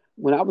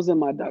when I was in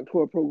my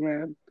doctoral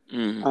program,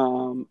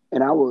 Mm-hmm.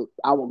 and I would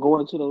go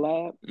into the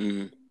lab.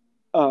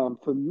 Mm-hmm.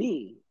 For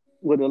me,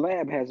 well, the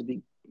lab has to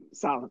be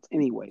silence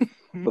anyway.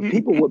 But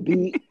people would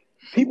be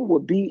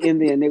in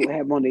there and they would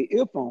have on their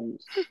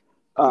earphones,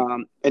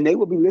 and they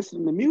would be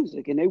listening to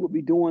music and they would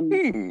be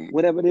doing Hmm.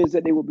 whatever it is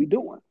that they would be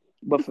doing.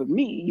 But for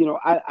me,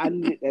 I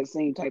needed that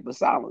same type of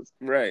silence.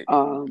 Right.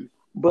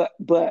 But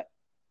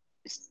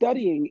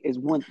studying is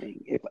one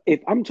thing.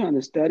 If I'm trying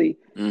to study,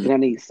 Mm-hmm. then I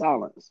need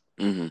silence.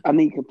 Mm-hmm. I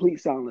need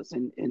complete silence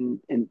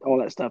and all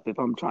that stuff if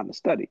I'm trying to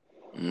study.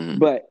 Mm-hmm.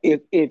 But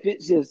if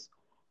it's just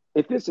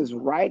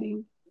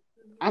writing,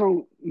 I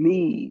don't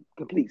need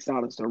complete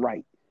silence to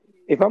write.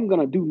 If I'm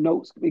gonna do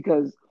notes,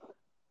 because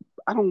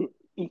I don't,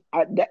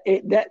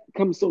 that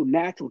comes so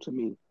natural to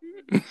me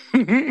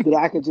that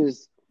I could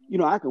just,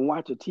 I can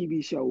watch a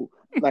TV show.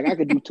 Like I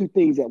could do two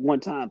things at one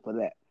time for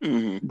that.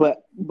 Mm-hmm.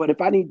 But if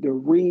I need to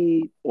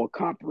read or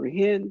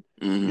comprehend,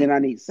 Mm-hmm. then I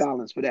need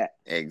silence for that.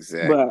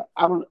 Exactly. But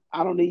I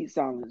don't need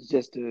silence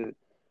just to,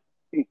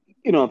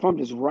 if I'm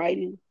just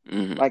writing,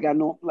 Mm-hmm. like I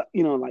know,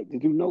 like to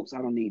do notes, I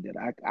don't need that.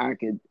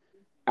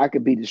 I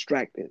could be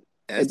distracted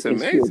and, That's and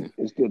still amazing.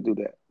 and still do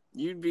that.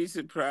 You'd be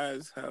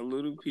surprised how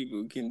little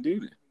people can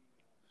do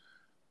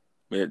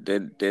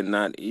that. They're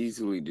not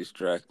easily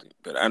distracted.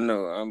 But I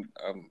know I'm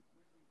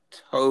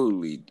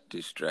totally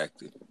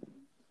distracted.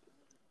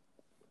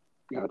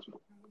 Gotcha,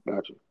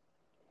 gotcha.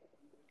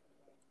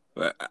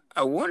 But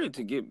I wanted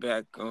to get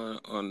back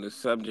on the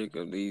subject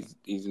of these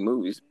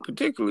movies,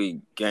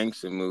 particularly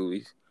gangster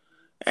movies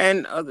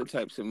and other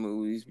types of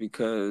movies,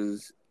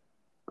 because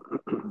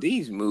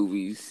these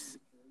movies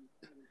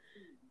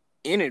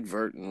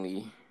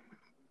inadvertently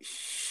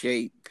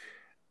shape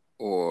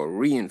or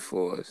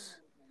reinforce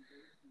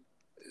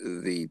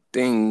the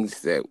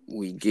things that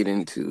we get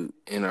into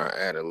in our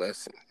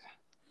adolescence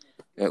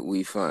that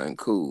we find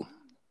cool.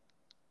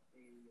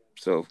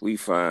 So if we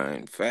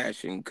find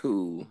fashion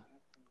cool,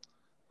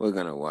 we're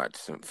gonna watch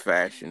some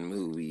fashion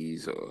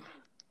movies or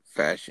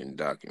fashion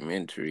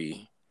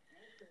documentary,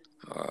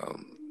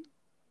 um,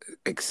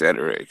 et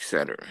cetera, et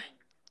cetera.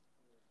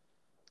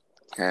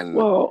 And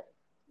Well,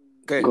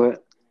 okay, go ahead.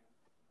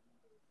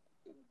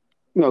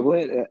 No, go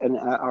ahead, and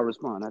I'll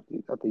respond after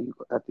you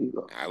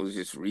go. I was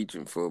just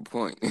reaching for a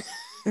point,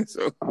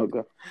 so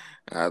Okay.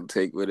 I'll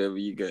take whatever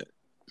you got.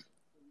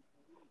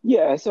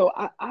 Yeah. So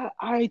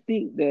I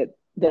think that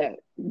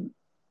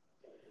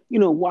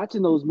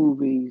watching those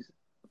movies,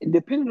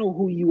 depending on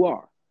who you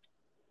are,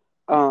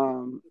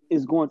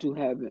 is going to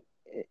have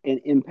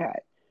an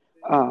impact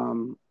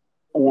um,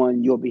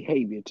 on your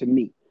behavior. To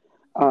me,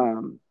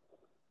 um,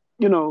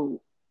 you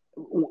know,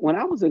 when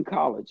I was in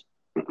college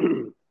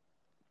and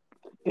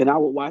I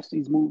would watch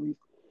these movies,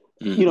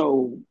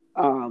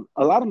 Mm-hmm.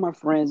 a lot of my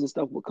friends and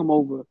stuff would come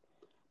over,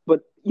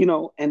 but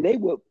and they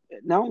would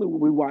not only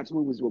would we watch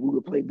movies, but we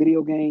would play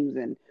video games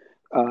and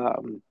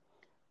um,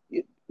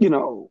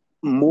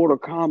 Mortal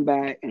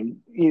Kombat and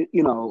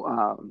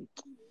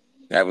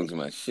That was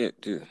my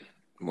shit too.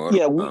 Mortal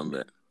yeah,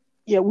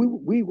 Kombat.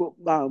 we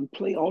would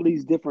play all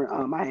these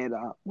different. I had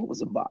what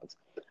was a box?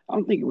 I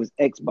don't think it was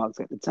Xbox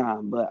at the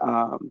time, but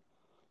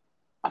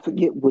I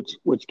forget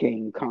which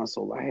game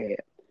console I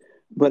had.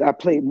 But I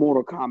played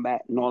Mortal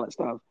Kombat and all that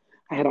stuff.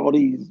 I had all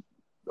these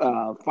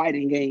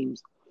fighting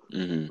games,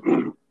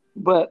 Mm-hmm.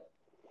 but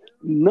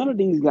none of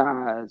these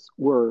guys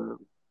were,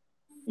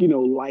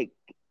 like,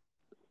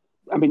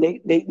 I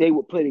mean, they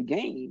would play the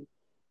game,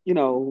 and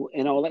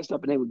all that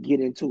stuff, and they would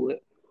get into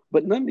it.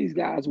 But none of these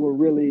guys were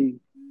really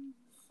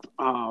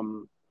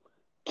um,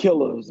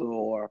 killers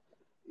or,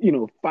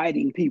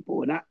 fighting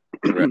people. And I,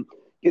 Right.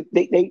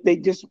 they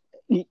just,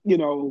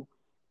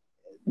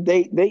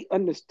 they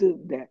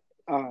understood that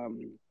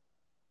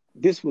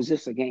this was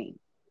just a game.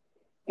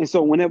 And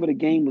so whenever the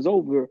game was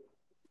over,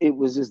 it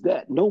was just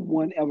that. No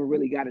one ever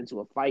really got into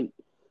a fight,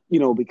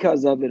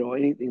 because of it or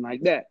anything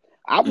like that.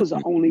 I was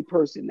the only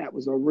person that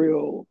was a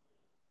real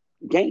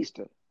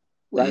gangster,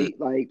 right?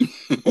 Like,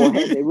 or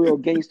had a real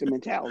gangster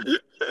mentality.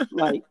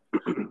 Like,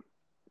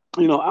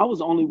 I was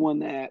the only one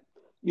that,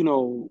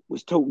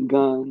 was toting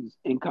guns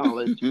in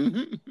college,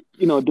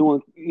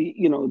 doing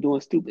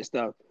stupid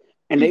stuff.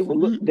 And they would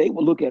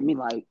look at me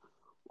like,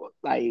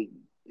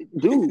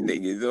 dude,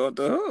 Niggas off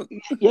the hook.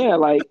 yeah,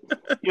 like,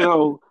 you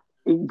know,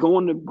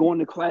 going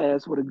to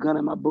class with a gun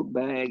in my book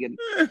bag and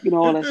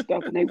all that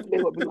stuff, and they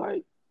would be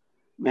like,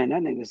 man,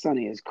 that nigga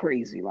Sonny is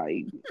crazy,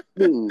 like,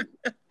 dude,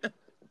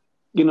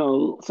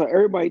 So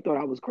everybody thought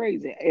I was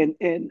crazy,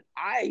 and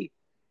I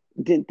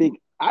didn't think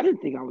I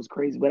was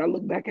crazy, but I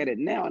look back at it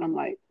now and I'm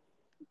like,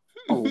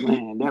 oh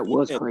man, that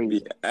was You be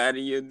crazy. out of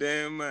your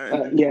damn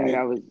mind. Yeah,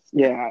 that was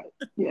yeah,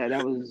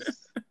 that was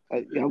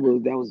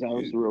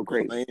real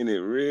crazy. Playing it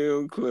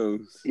real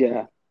close.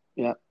 Yeah,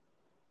 yeah,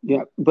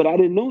 yeah. But I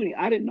didn't know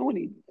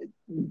any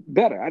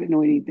better. I didn't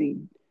know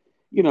anything.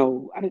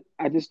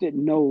 I just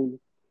didn't know.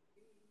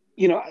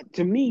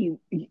 To me,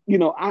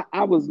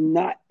 I was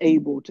not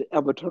able to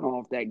ever turn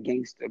off that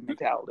gangster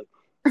mentality.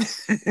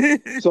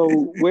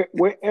 So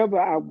wherever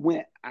I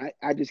went,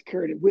 I just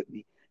carried it with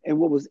me. And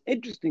what was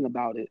interesting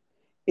about it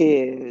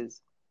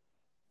is,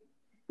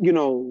 you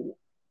know,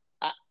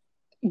 I,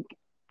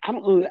 I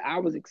don't know that I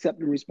was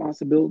accepting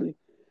responsibility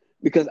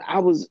because I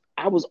was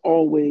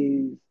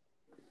always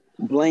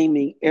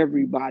blaming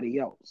everybody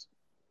else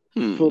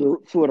for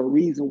Hmm. the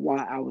reason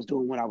why I was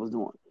doing what I was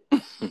doing.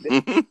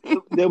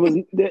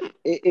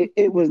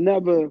 It was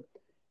never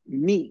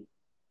me.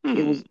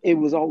 Hmm. It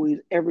was always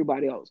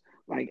everybody else.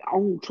 Like, I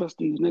don't trust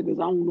these niggas.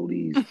 I don't know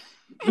these.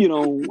 I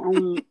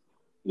don't.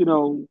 You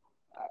know,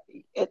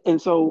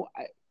 and so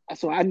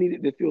I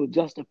needed to feel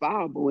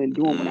justifiable in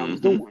doing what I was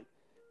Hmm. doing.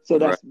 So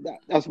Right.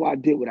 that's why I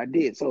did what I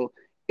did. So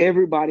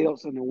everybody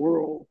else in the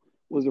world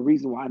was the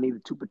reason why I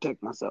needed to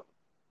protect myself.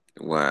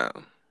 Wow.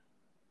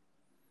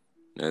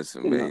 That's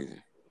You know,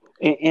 amazing.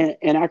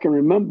 and I can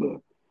remember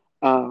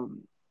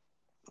um,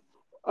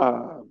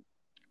 uh,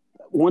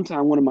 one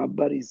time one of my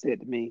buddies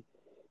said to me,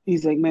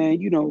 he's like,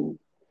 "Man, you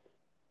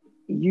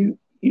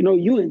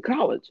in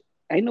college,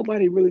 ain't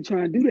nobody really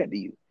trying to do that to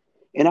you."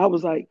 And I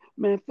was like,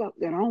 "Man, fuck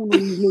that. I don't know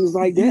these niggas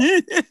like that.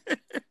 You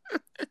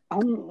I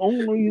don't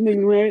know these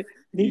niggas, man."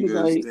 And he was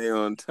gotta like, stay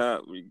on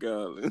top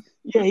regardless.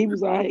 "Yeah," he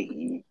was like,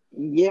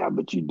 "Yeah,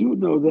 but you do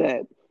know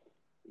that,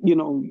 you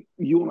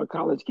on a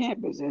college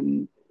campus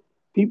and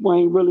people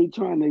ain't really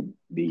trying to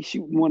be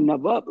shooting one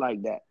another up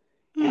like that."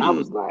 And I Hmm.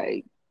 was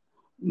like,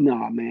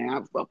 "Nah,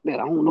 man, fuck that.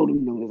 I don't know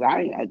them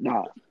niggas.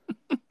 Nah."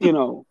 You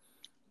know,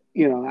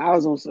 I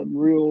was on some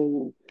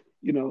real,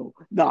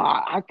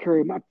 nah, I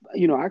carry my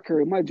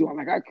joint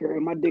like I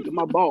carry my dick and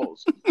my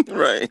balls,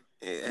 Right.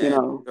 It you had to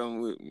know,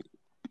 come with me.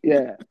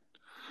 yeah.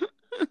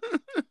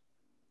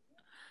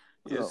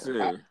 Yes, So I,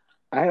 sir.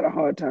 I had a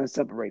hard time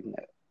separating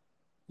that.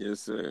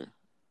 Yes, sir.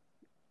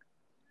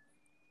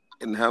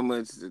 And how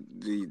much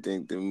do you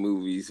think the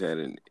movies had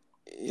an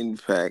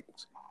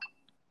impact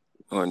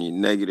on you,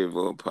 negative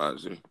or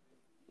positive?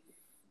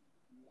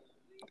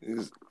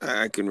 'Cause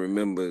I can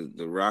remember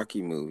the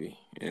Rocky movie,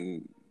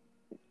 and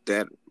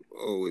that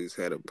always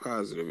had a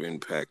positive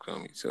impact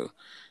on me. So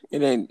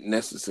it ain't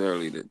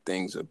necessarily that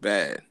things are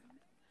bad.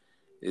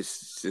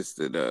 It's just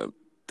that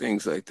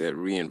things like that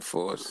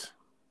reinforce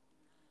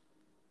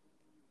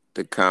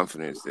the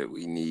confidence that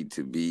we need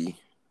to be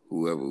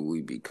whoever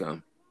we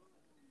become.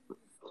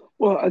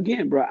 Well,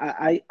 again, bro,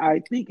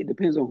 I think it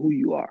depends on who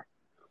you are.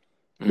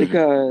 Mm-hmm.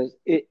 Because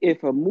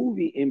if a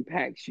movie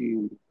impacts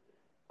you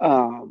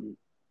um,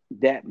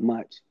 that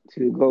much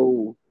to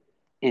go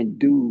and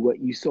do what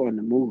you saw in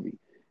the movie,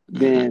 Mm-hmm.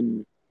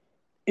 then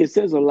it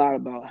says a lot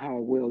about how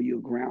well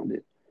you're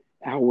grounded,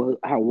 how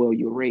well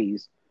you're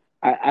raised.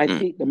 I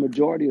think the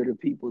majority of the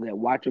people that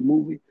watch a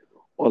movie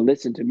or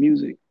listen to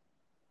music,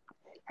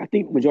 I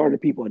think the majority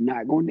of people are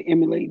not going to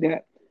emulate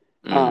that,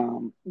 Mm-hmm.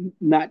 um,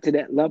 not to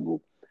that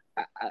level.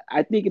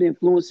 I think it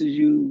influences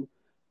you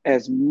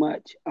as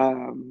much.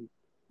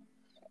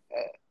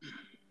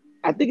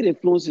 I think it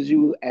influences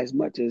you as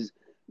much as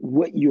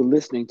what you're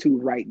listening to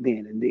right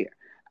then and there.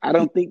 I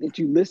don't think that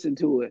you listen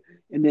to it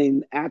and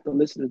then after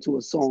listening to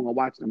a song or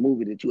watching a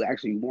movie that you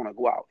actually want to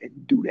go out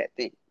and do that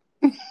thing.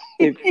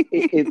 If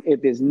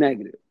it's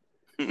negative,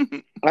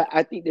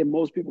 I think that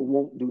most people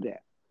won't do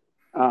that.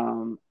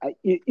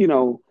 You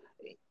know,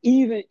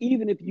 even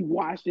if you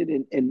watch it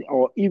and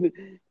or even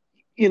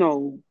you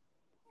know,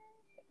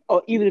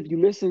 or even if you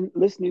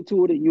listening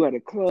to it and you're at a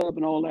club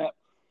and all that,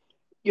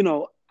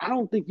 I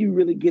don't think you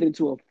really get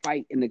into a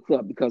fight in the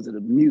club because of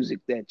the music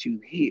that you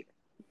hear,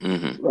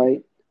 Mm-hmm.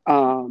 right?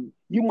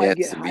 You might Has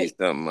get to be hyped.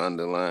 something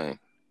underlying.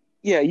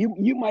 Yeah,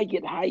 you might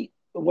get hyped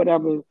or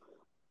whatever.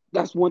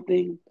 That's one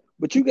thing,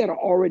 but you got to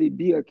already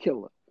be a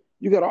killer.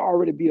 You got to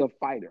already be a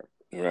fighter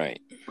Right.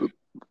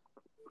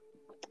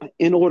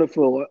 in order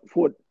for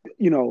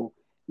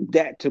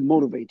that to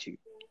motivate you,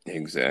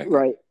 Exactly.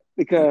 right?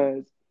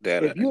 Because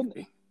That I if you're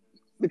agree.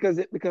 because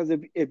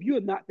if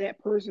you're not that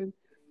person,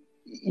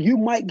 you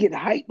might get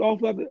hyped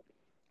off of it,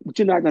 but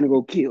you're not going to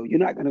go kill. You're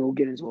not going to go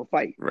get into a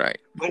fight. Right.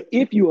 But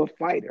if you're a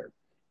fighter,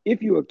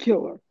 if you're a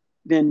killer,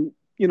 then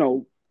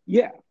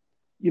yeah,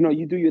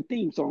 you do your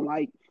theme song.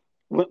 Like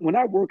when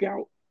I work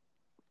out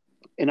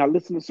and I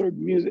listen to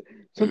certain music,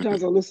 Mm-hmm.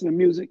 sometimes I listen to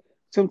music,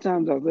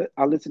 sometimes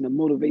I listen to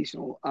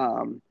motivational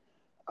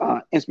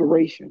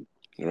inspiration,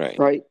 Right.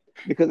 right?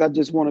 Because I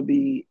just want to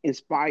be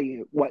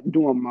inspired what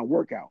doing my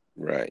workout,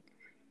 Right.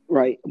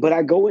 right? But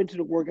I go into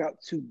the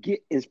workout to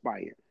get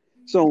inspired.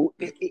 So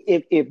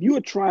if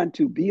you're trying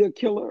to be a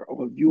killer,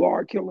 or if you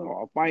are a killer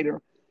or a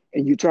fighter,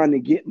 and you're trying to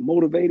get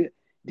motivated,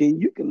 then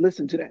you can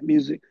listen to that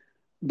music.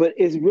 But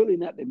it's really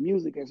not the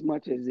music as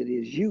much as it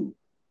is you,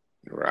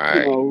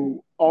 Right.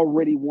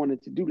 already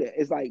wanted to do that.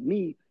 It's like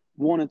me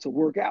wanting to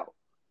work out.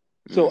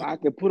 So Mm-hmm. I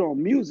could put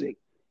on music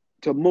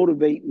to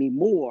motivate me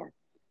more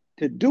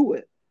to do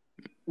it,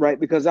 right?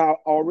 Because I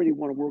already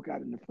want to work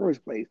out in the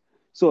first place.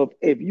 So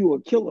if you're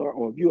a killer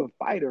or if you're a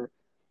fighter,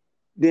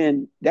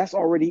 then that's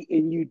already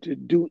in you to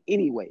do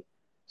anyway.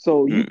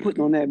 So you putting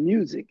Mm-hmm. on that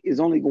music is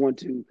only going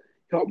to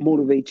help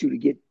motivate you to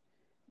get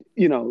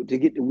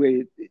to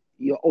where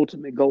your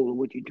ultimate goal of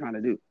what you're trying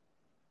to do,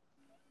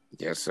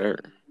 Yes, sir.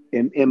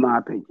 in my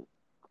opinion.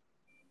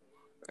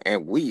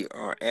 And we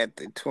are at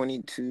the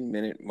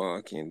 22-minute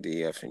mark in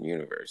DF and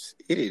Universe.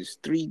 It is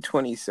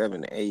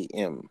 3:27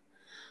 a.m.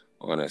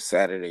 on a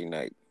Saturday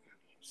night.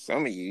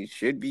 Some of you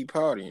should be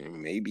partying,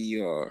 maybe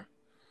you are,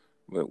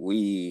 but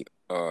we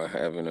are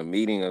having a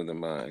meeting of the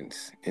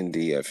minds in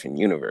DF and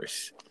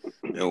Universe.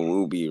 And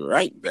we'll be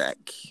right back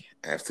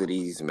after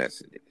these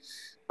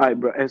messages. All right,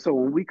 bro. And so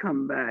when we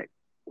come back,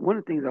 one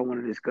of the things I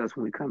want to discuss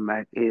when we come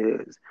back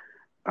is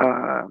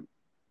uh,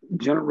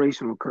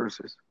 generational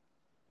curses.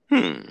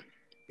 Hmm.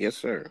 Yes,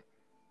 sir.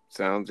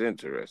 Sounds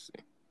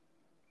interesting.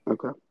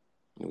 Okay.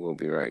 We'll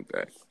be right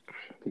back.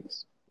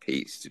 Peace.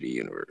 Peace to the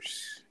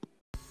universe.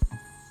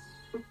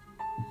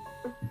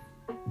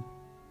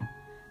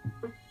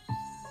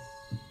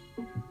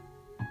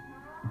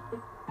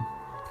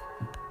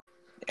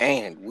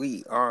 And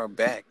we are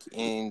back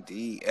in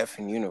the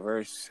effing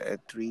universe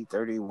at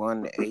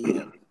 3:31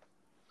 a.m.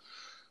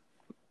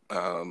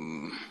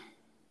 Um,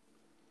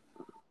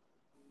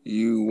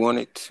 you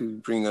wanted to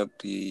bring up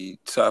the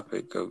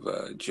topic of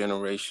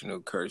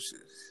generational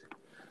curses.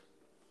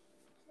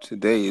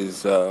 Today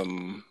is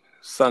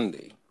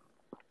Sunday,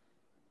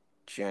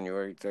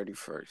 January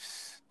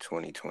 31st,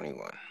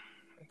 2021.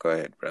 Go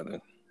ahead,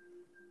 brother.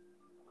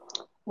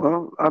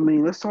 Well, I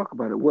mean, let's talk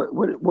about it.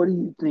 What do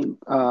you think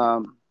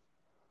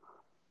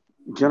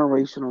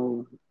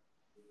generational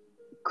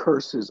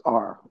curses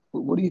are?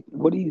 What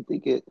do you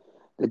think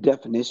the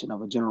definition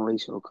of a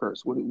generational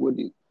curse?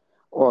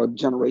 Or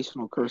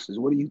generational curses?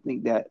 What do you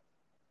think that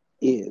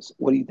is?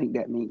 What do you think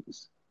that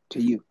means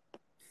to you?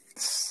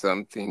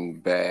 Something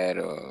bad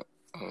or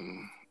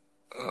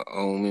a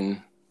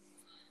omen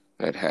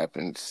that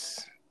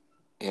happens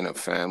in a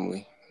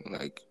family,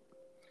 like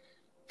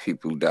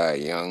people die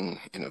young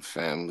in a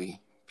family,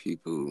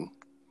 people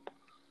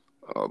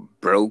are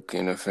broke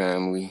in a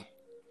family,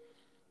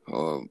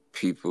 or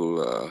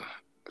people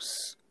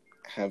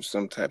have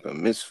some type of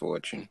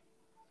misfortune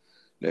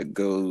that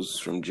goes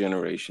from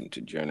generation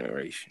to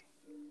generation.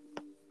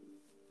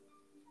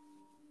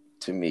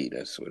 To me,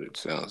 that's what it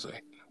sounds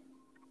like.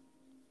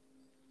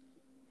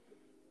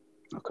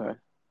 Okay.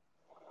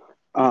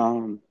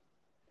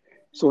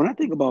 So when I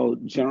think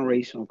about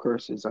generational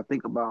curses, I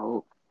think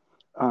about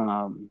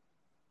um,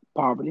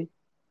 poverty.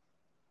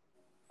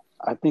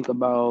 I think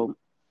about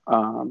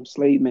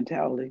slave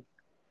mentality.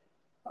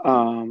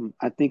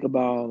 I think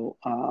about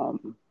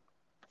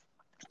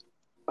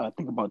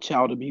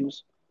child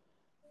abuse.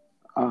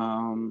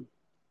 Um,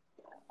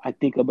 I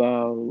think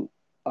about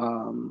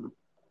um,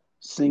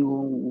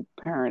 single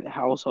parent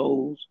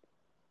households.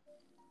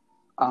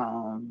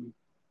 Um,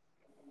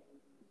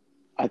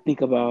 I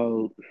think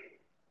about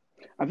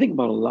a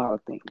lot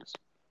of things,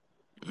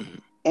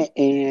 Mm-hmm.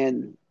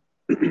 and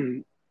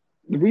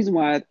the reason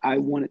why I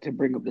wanted to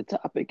bring up the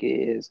topic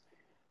is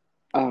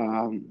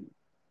um,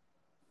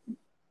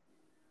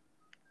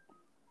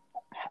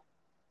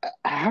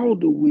 how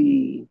do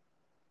we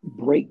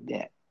break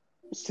that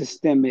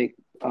systemic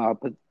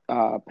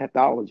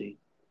pathology?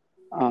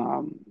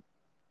 Um,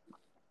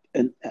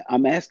 and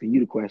I'm asking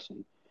you the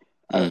question,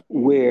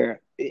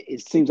 where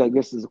it seems like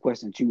this is a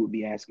question that you would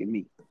be asking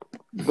me.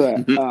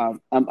 But Mm-hmm.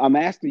 I'm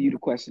asking you the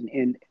question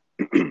in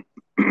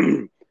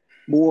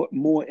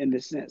more in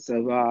the sense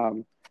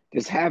of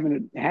just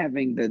having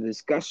the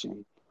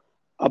discussion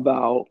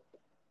about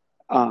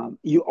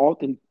you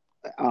often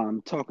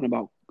talking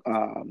about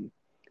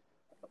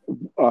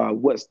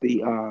what's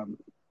the uh,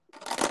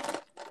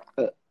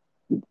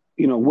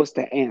 what's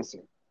the answer,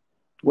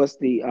 what's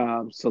the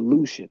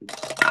solution,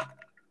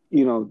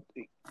 you know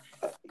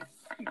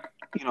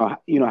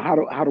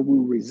how do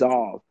we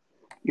resolve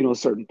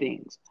certain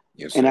things.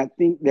 Yes, And sir. I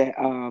think that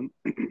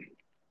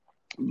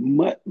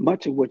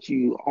much of what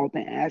you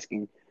often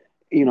asking,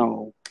 you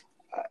know,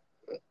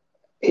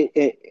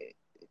 it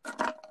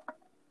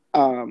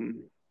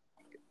um,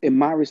 in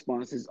my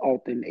response is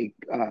often a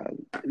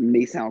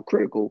may sound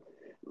critical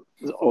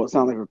or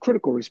sound like a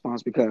critical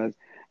response because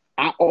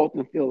I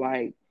often feel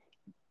like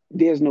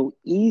there's no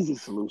easy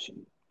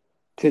solution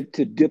to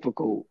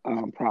difficult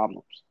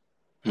problems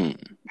Hmm.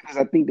 because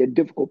I think that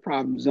difficult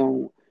problems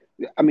don't.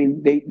 I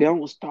mean, they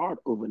don't start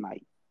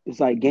overnight. It's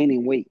like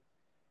gaining weight.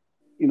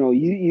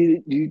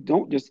 You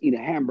don't just eat a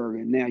hamburger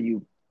and now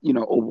you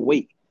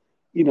overweight.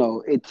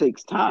 It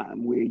takes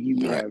time where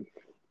you Right.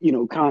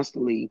 have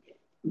constantly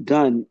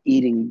done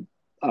eating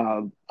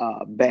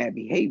bad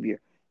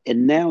behavior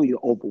and now you're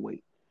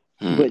overweight.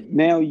 Hmm. But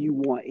now you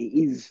want an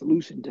easy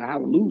solution to how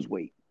to lose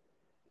weight,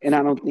 and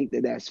I don't think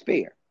that that's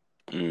fair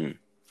Mm.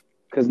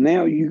 because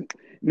now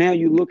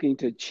you're looking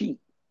to cheat,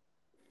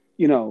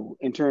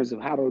 in terms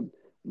of how to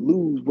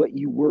lose what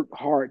you work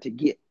hard to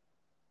get.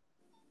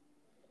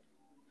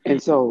 And Hmm.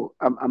 so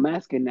I'm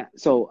asking that.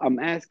 So I'm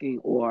asking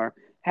or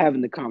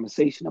having the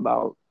conversation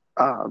about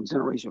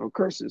generational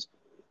curses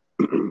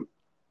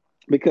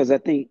because I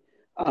think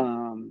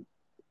um,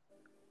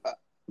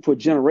 for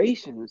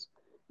generations,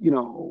 you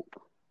know,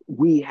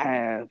 we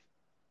have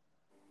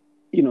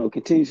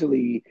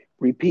continuously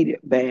repeated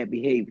bad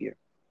behavior,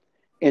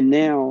 and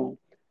now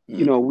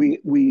Hmm.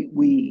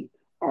 we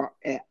are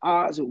at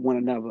odds with one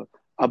another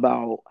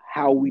about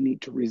how we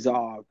need to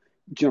resolve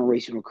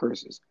generational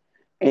curses.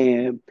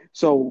 And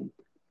so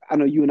I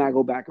know you and I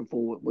go back and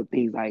forth with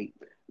things like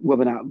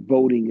whether or not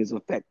voting is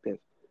effective,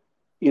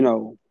 you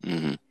know,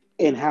 Hmm.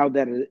 and how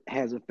that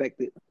has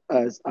affected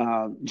us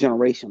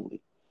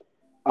generationally.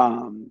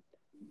 Um,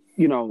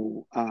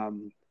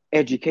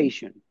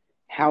 education,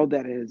 how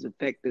that has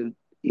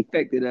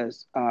affected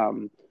us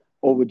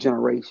over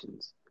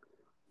generations.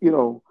 You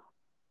know,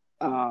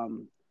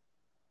 um,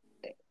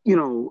 you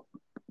know,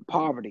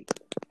 poverty,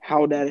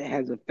 how that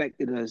has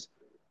affected us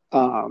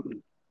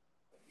um,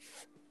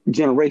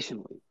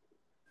 generationally.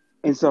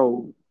 And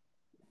so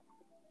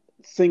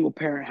single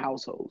parent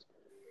households,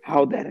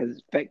 how that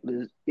has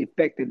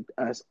affected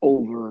us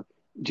over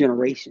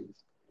generations.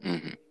 Hmm.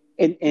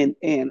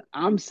 And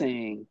I'm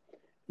saying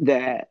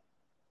that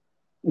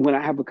when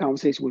I have a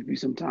conversation with you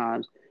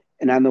sometimes,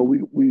 and I know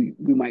we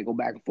might go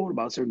back and forth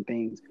about certain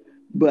things,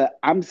 but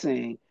I'm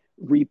saying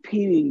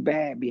repeating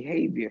bad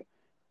behavior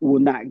will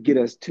not get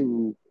us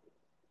to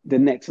the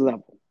next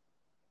level.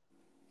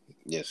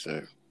 Yes,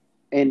 sir.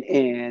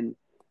 And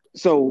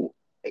so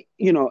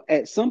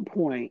at some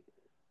point,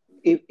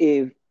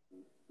 if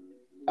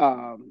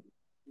um,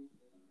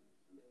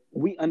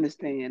 we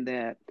understand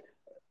that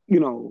you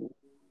know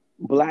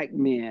black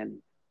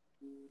men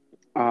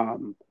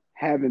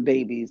having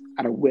babies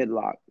out of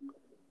wedlock,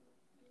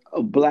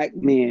 of black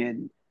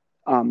men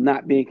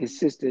not being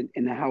consistent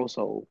in the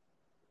household,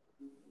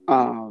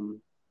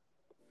 um,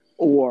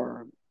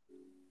 or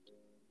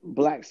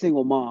black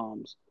single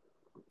moms,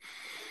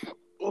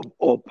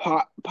 or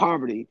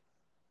poverty.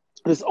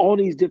 There's all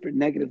these different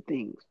negative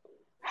things.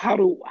 How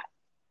do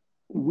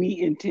we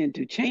intend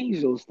to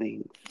change those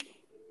things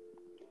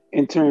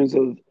in terms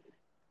of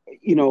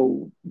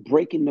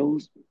breaking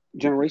those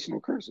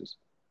generational curses?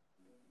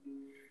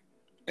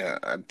 Yeah,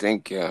 I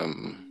think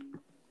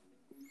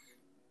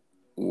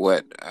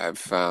what I've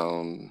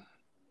found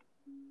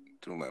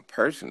through my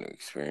personal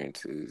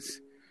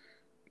experiences,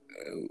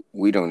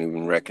 we don't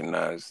even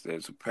recognize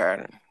there's a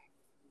pattern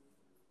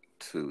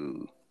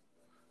to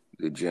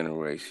the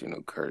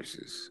generational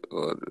curses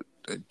or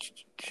the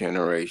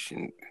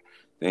generation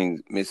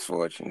things,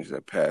 misfortunes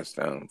that pass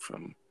down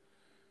from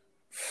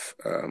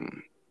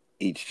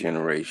each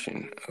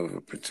generation of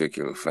a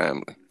particular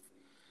family.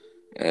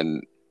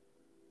 And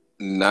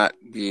not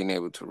being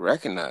able to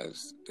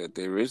recognize that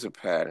there is a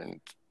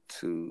pattern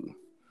to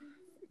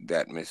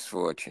that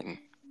misfortune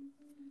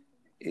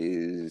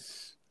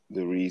is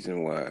the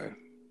reason why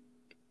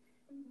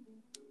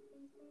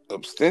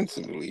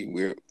ostensibly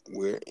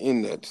we're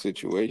in that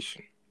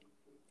situation.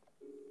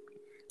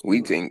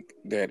 We think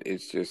that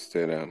it's just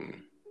that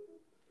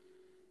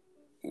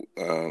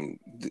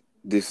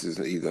this is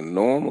either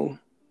normal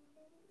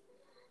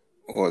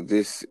or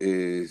this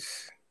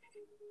is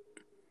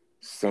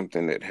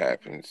something that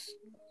happens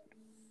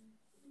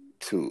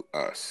to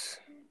us.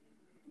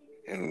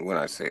 And when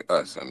I say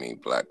us, I mean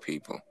Black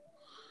people.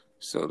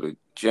 So the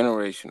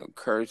generational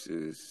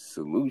curses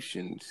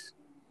solutions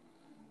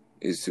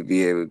is to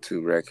be able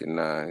to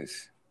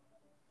recognize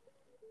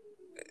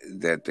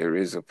that there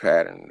is a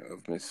pattern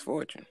of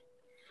misfortune.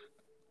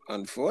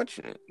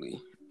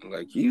 Unfortunately,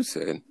 like you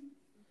said,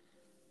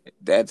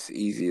 that's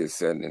easier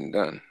said than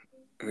done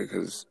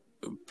because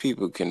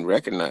people can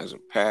recognize a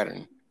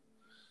pattern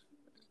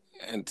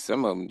and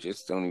some of them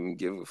just don't even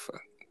give a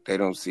fuck. They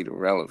don't see the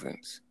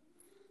relevance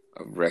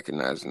of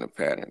recognizing a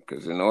pattern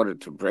because in order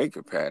to break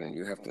a pattern,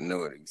 you have to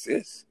know it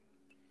exists.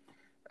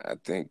 I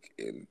think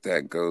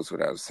that goes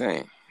without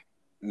saying.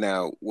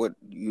 Now, what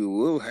you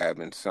will have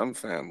in some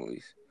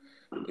families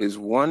is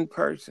one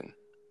person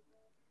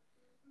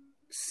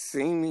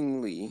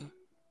seemingly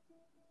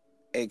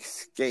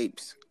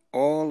escapes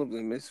all of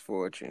the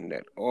misfortune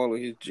that all of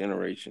his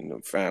generation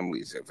of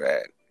families have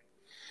had.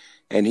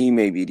 And he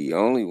may be the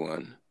only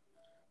one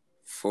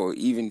for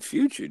even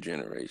future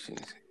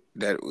generations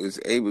that was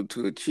able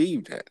to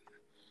achieve that.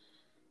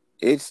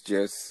 It's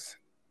just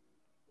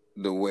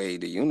the way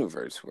the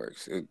universe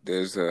works.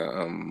 There's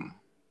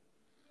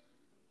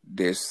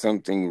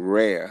something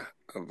rare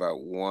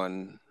about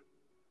one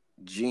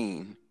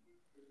gene,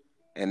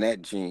 and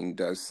that gene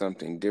does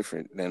something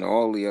different than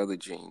all the other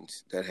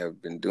genes that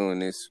have been doing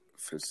this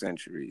for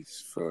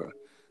centuries, for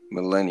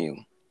millennia.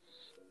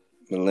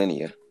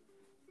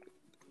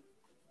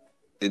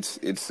 It's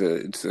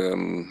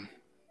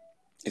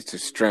a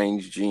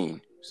strange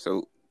gene.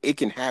 So it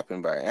can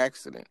happen by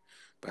accident,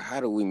 but how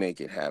do we make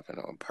it happen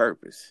on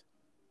purpose?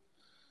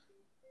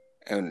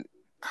 And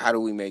how do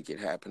we make it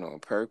happen on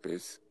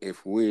purpose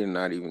if we're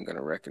not even going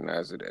to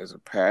recognize it as a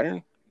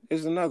pattern?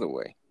 Is another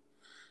way.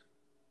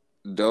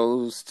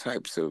 Those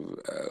types of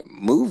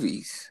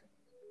movies,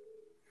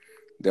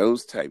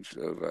 those types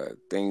of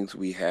things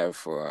we have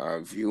for our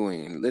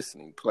viewing and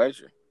listening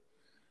pleasure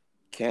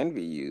can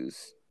be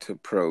used to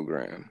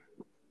program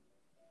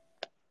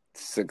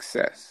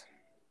success.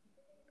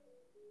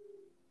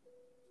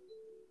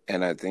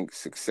 And I think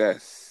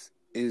success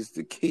is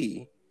the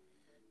key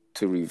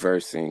to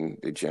reversing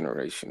the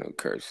generational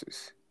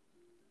curses.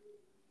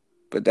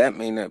 But that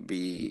may not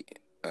be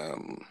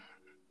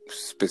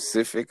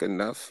specific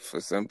enough for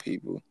some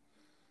people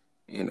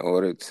in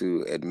order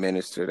to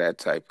administer that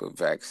type of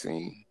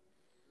vaccine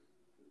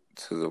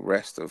to the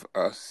rest of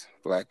us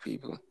Black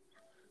people.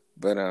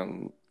 But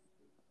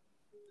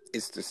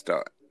it's the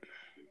start.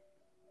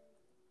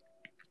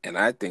 And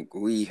I think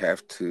we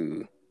have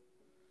to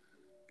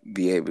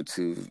be able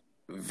to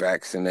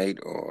vaccinate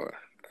or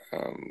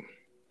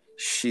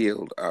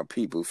shield our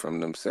people from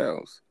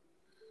themselves.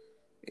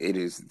 It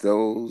is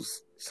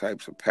those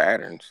types of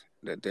patterns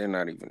that they're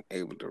not even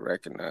able to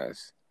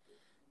recognize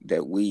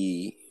that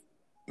we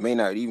may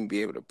not even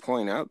be able to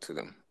point out to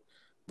them,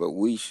 but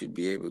we should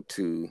be able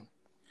to,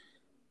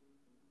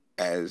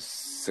 as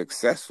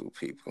successful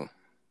people,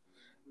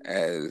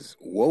 as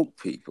woke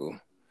people,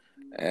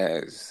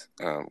 as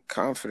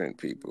confident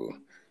people,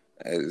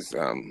 as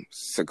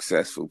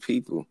successful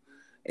people,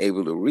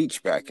 able to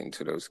reach back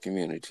into those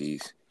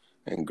communities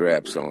and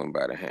grab someone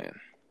by the hand.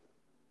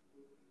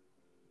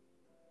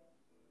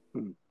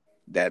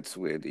 That's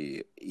where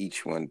the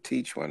each one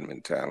teach one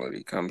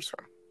mentality comes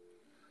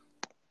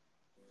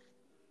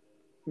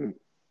from.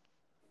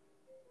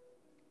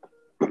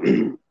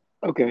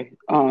 Okay.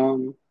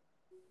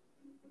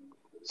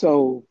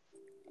 So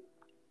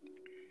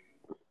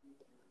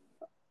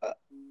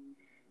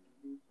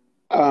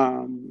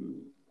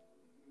um,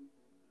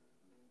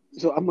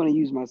 so I'm going to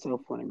use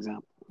myself for an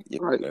example,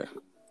 right?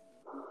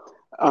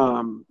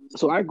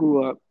 So I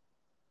grew up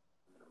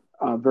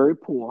very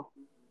poor.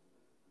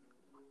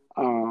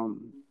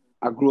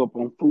 I grew up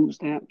on food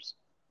stamps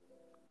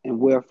and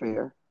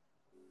welfare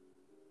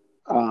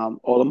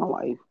all of my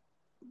life,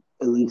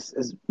 at least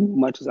as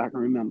much as I can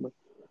remember.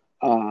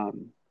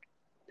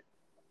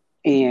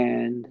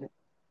 And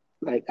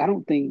like, I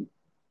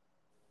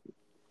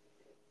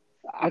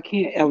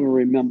can't ever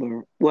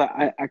remember. Well,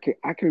 I can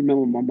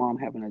remember my mom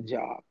having a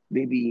job,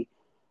 maybe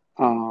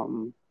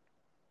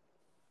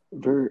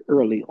very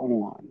early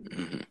on.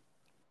 Mm-hmm.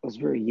 I was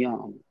very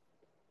young.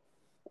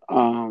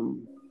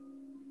 Um,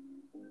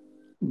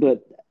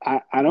 but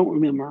I don't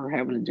remember her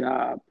having a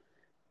job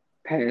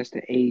past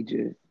the age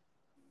of,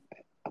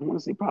 I want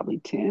to say probably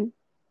 10,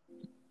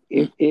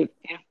 Mm.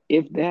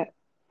 if that.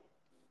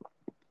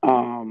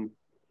 Um,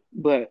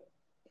 but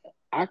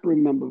I can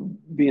remember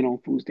being on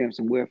food stamps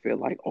and welfare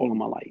like all of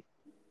my life.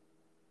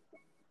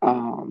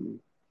 Um,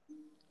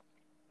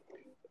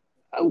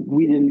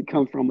 we didn't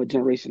come from a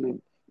generation of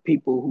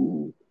people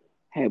who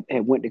have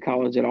went to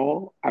college at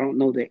all. I don't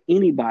know that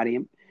anybody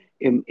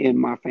in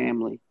my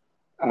family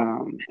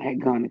had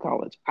gone to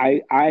college.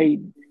 I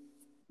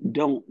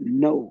don't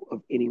know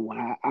of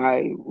anyone.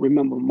 I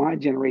remember my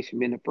generation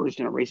being the first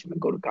generation to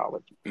go to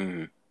college.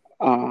 Mm.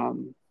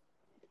 Um,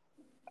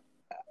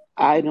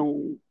 I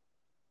don't.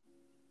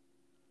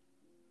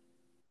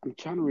 I'm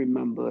trying to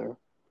remember.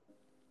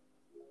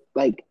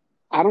 Like,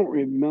 I don't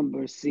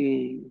remember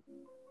seeing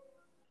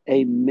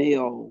a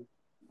male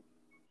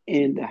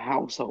in the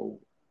household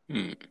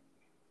Mm.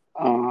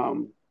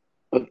 um,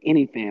 of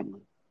any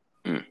family.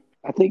 Mm.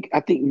 I think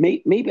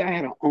maybe I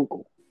had an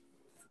uncle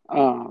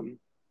um,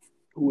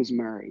 who was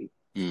married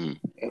Mm.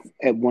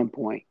 at one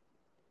point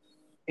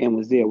and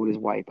was there with his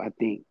wife. I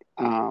think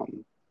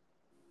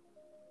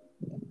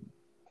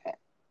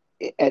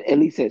at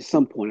least at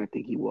some point I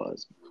think he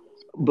was,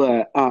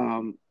 but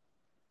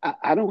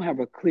I don't have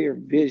a clear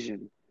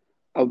vision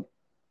of.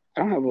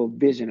 I don't have a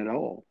vision at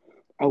all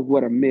of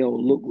what a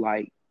male looked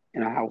like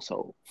in a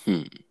household.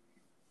 Mm.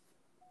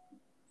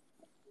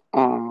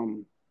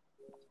 Um,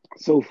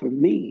 so for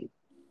me,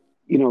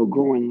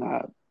 growing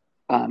up,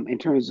 in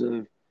terms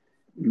of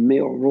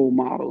male role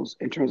models,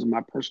 in terms of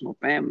my personal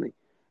family,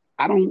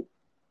 I don't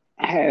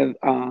have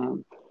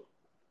an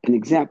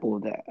example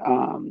of that.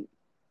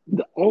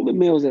 All the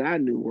males that I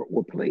knew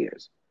were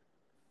players,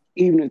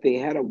 even if they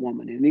had a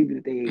woman and even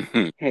if they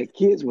Mm. had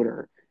kids with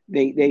her,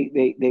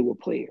 they were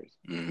players.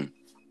 Mm.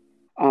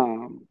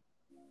 Um,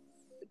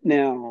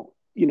 now,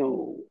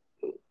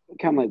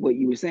 kind of like what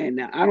you were saying.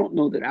 Now, I don't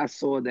know that I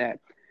saw that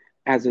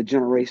as a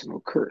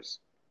generational curse.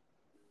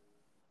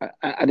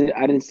 I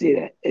didn't see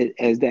it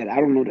as that. I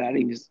don't know that I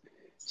even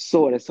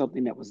saw it as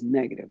something that was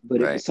negative,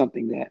 but it Right. was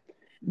something that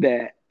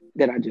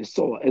that I just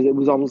saw. As it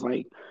was almost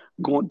like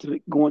going to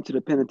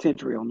the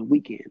penitentiary on the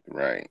weekend,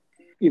 Right.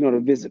 to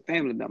visit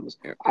family members.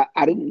 Yeah.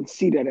 I didn't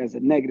see that as a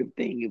negative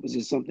thing. It was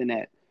just something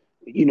that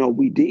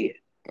we did.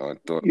 I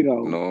thought You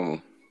know,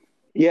 normal.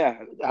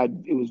 yeah,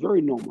 it was very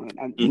normal.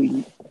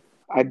 And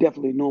I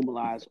definitely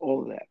normalized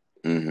all of that.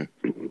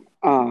 Mm-hmm.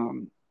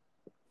 Um,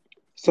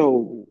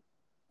 so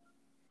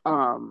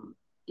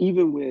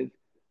even with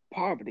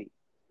poverty,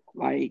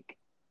 like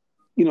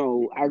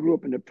I grew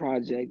up in the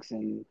projects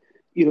and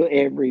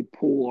every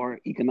poor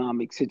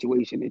economic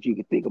situation that you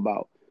could think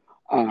about,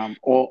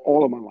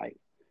 all of my life.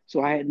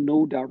 So I had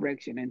no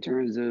direction in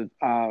terms of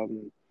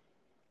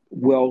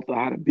wealth or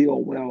how to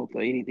build wealth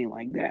or anything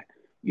like that.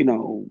 You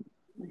know,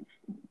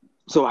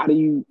 so how do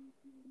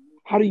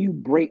you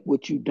break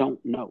what you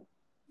don't know?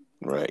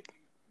 Right.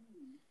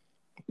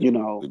 You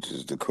know, Which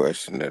is the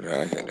question that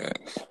I had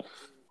asked.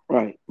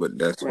 right, But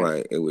that's right,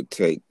 why it would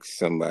take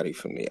somebody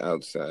from the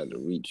outside to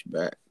reach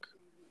back.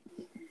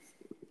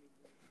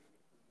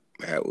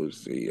 That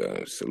was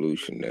the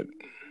solution that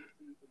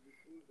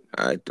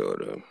I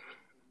thought of.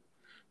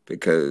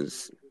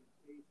 Because,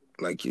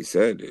 like you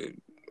said,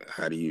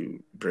 how do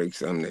you break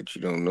something that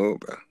you don't know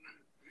about?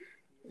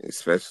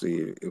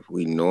 Especially if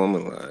we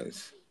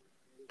normalize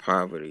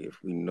poverty,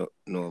 if we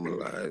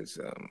normalize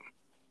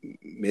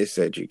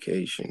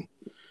miseducation,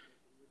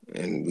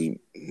 and we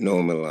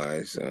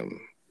normalize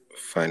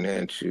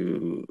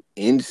financial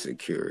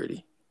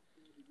insecurity,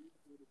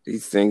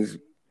 these things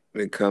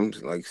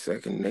becomes like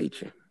second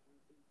nature,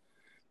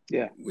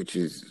 yeah, which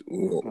is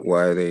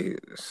why they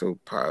so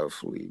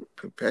powerfully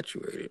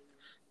perpetuated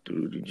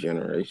through the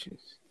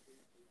generations.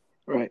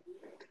 right.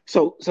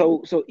 So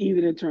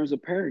even in terms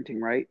of parenting,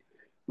 right?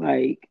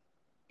 Like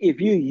if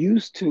you're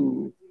used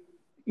to,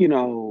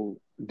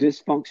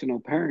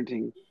 dysfunctional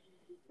parenting,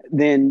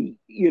 then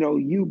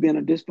you being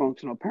a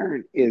dysfunctional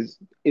parent is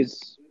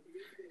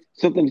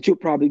something that you're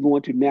probably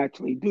going to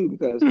naturally do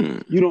because Hmm.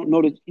 you don't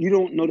know that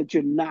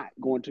you're not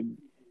going to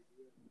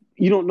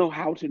you don't know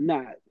how to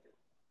not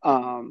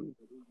um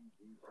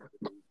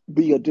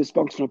be a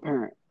dysfunctional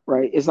parent,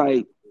 right? It's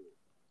like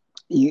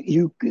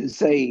you could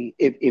say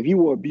if you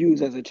were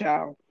abused as a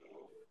child,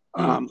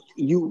 Hmm.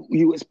 you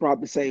would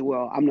probably say,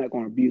 well, I'm not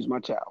going to abuse my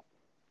child.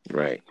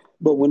 Right.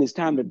 But when it's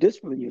time to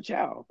discipline your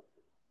child,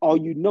 all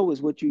you know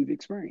is what you've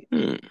experienced.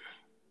 Hmm.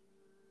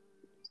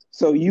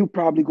 So you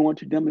probably going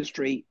to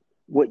demonstrate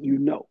what you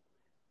know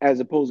as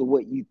opposed to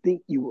what you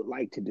think you would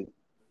like to do.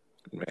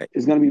 Right.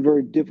 It's going to be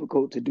very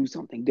difficult to do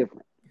something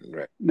different.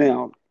 Right.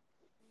 Now,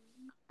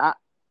 I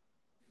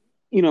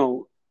you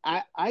know,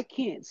 I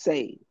can't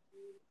say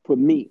for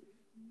me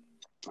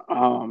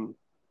um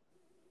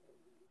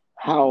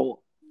how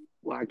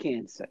well I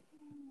can say.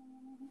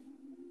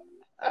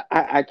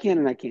 I can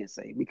and I can't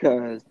say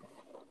because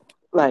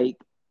like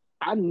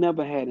I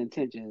never had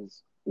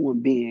intentions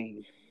on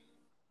being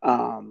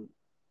um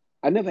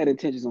I never had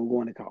intentions on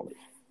going to college.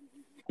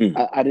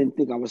 I didn't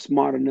think I was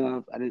smart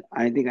enough. I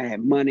didn't think I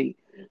had money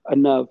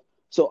enough.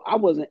 So I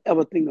wasn't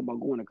ever thinking about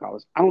going to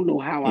college. I don't know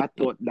how I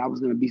thought that I was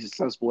going to be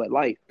successful at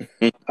life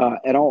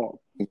at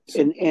all.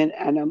 And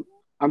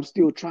I'm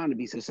still trying to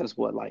be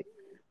successful at life.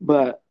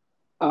 But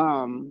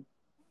um,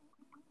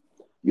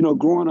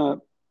 growing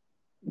up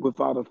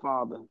without a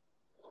father,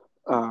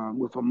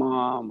 with a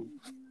mom,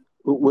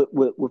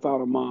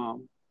 without a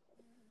mom,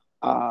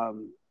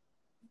 um,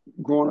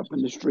 growing up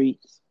in the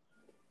streets,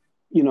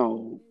 you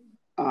know,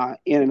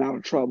 in and out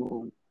of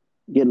trouble,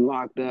 getting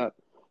locked up,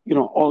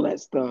 all that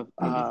stuff.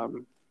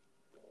 And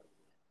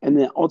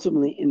then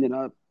ultimately ended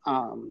up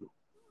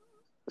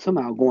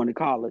somehow going to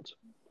college,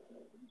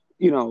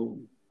 you know,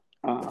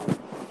 um,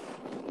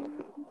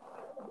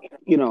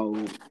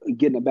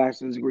 getting a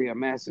bachelor's degree, a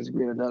master's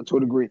degree, a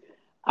doctoral degree.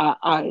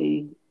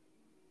 I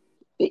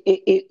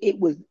it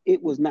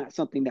was not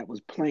something that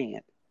was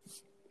planned.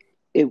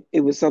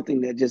 It was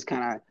something that just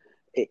kind of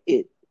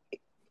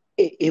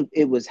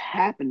it was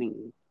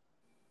happening,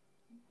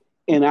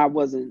 and I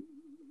wasn't.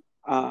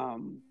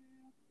 Um,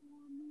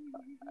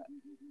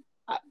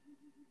 I,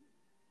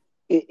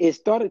 it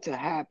started to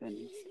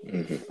happen,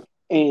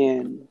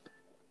 and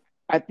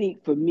I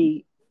think for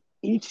me,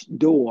 each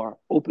door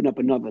opened up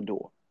another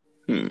door.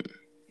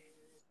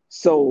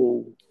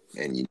 So,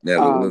 And you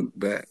never look um,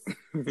 back.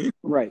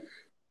 right,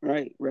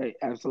 right,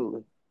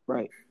 absolutely,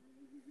 right.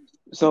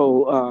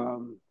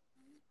 So,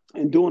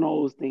 and doing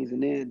all those things,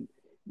 and then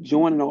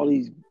joining all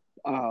these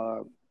uh,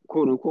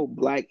 quote unquote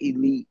black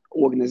elite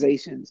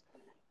organizations.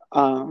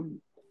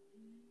 Um,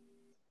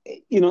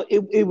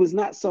 it was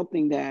not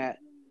something that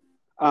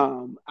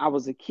I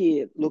was a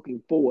kid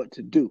looking forward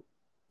to do.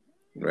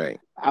 Right.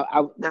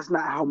 That's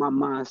not how my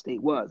mind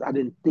state was. I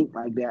didn't think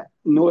like that,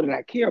 nor did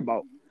I care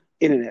about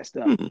internet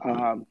stuff.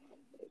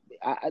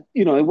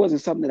 It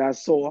wasn't something that I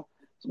saw.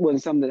 It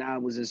wasn't something that I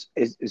was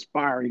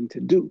aspiring to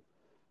do.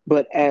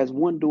 But as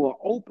one door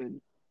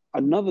opened,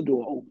 another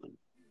door opened,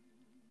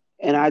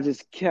 and I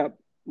just kept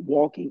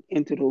walking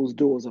into those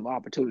doors of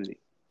opportunity.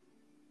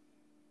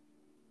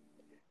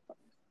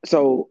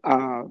 So,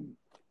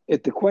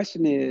 if the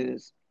question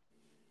is,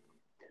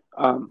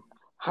 um,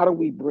 how do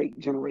we break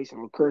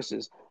generational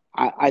curses?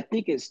 I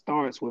think it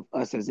starts with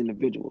us as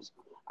individuals.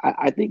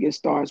 I think it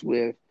starts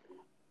with,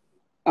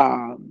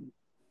 um,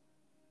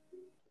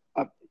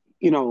 uh,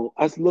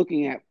 us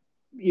looking at,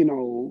 you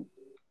know,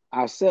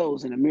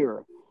 ourselves in the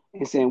mirror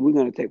and saying we're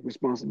going to take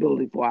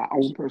responsibility for our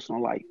own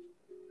personal life.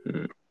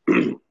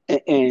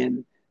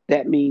 And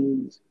that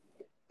means,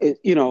 it,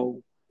 you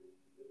know,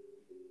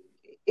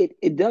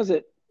 it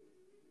doesn't,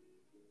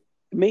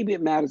 maybe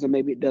it matters or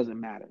maybe it doesn't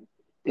matter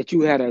that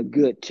you had a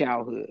good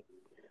childhood,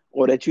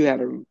 or that you had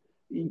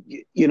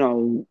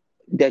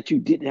that you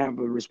didn't have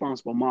a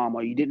responsible mom,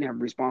 or you didn't have a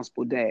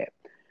responsible dad.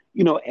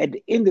 At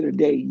the end of the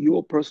day,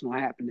 your personal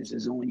happiness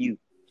is on you.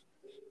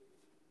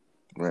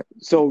 Right.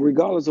 So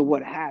regardless of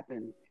what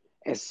happened,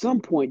 at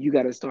some point you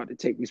got to start to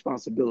take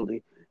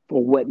responsibility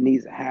for what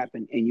needs to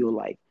happen in your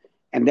life.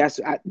 And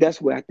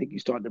that's where I think you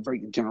start to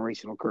break the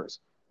generational curse.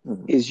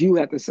 Is you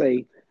have to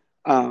say,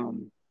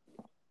 um,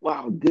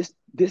 wow,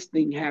 this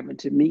thing happened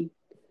to me,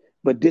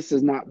 but this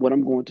is not what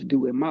I'm going to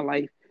do in my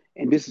life,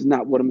 and this is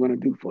not what I'm going to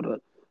do for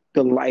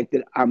the lives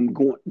that I'm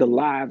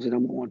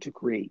going to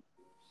create.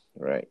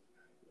 Right.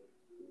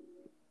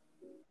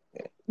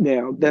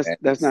 Now, that's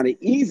That's not an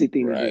easy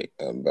thing to do. right.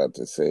 I'm about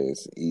to say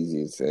it's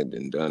easier said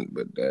than done,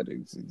 but that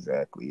is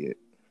exactly it.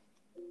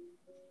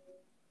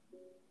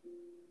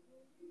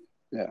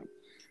 Yeah,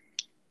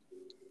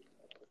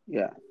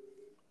 yeah,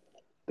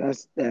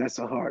 that's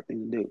a hard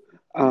thing to do.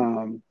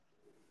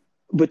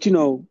 But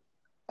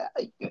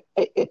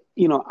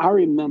I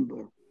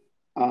remember,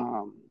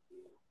 um,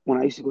 when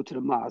I used to go to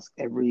the mosque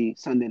every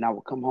Sunday, and I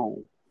would come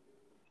home,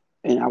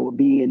 and I would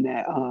be in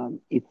that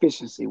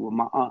efficiency with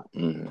my aunt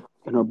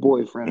and her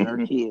boyfriend and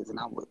her kids, and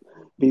I would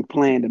be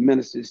playing the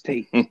minister's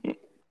tape.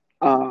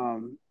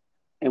 Um,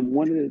 and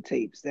one of the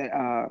tapes that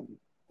I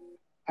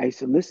used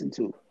to listen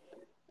to,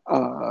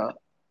 uh,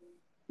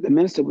 the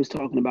minister was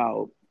talking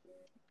about,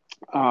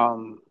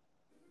 um,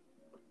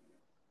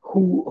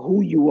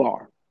 who you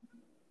are,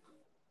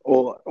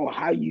 or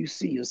how you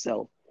see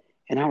yourself,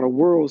 and how the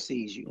world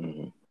sees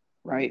you,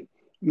 right?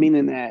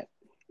 Meaning that,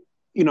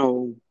 you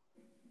know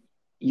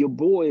your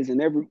boys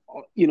and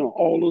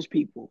all those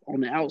people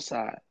on the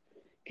outside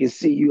can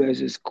see you as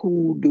this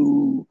cool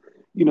dude,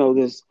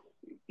 this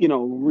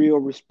real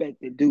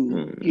respected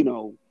dude,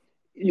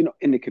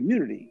 in the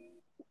community,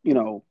 you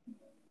know,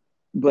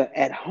 but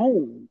at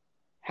home,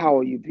 how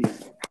are you viewed?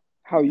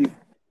 How you,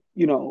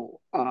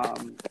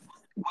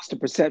 what's the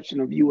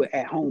perception of you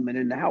at home and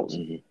in the house?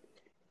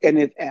 And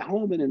if at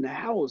home and in the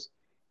house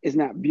is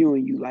not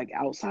viewing you like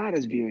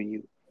outsiders viewing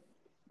you,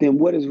 then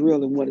what is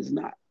real and what is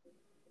not,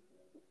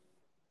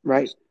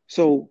 right?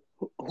 So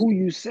who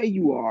you say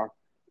you are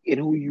and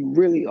who you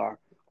really are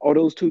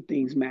those two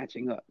things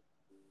matching up,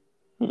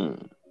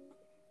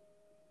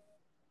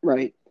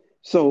 right?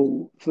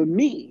 So for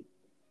me,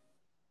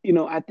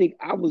 I think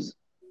I was,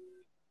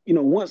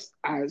 once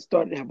I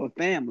started to have a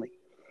family,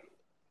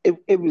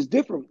 it was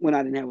different when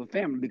I didn't have a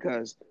family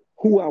because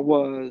who I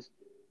was,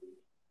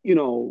 you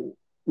know,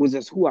 was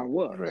just who I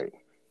was. Right.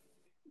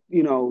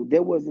 You know,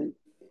 there wasn't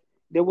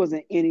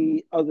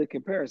any other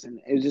comparison.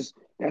 It was just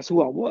that's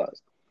who I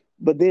was.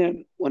 But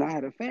then when I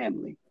had a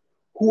family,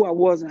 who I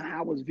was and how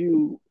I was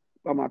viewed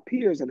by my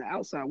peers in the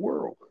outside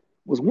world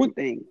was one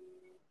thing,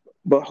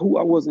 but who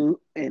I was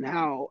and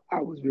how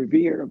I was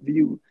revered or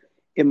viewed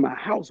in my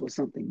house was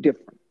something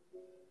different.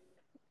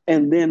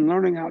 And then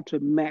learning how to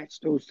match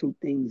those two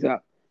things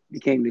up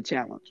became the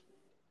challenge.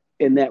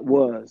 And that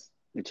was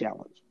the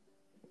challenge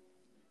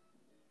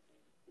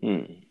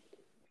Hmm.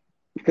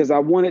 because I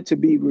wanted to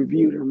be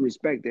reviewed and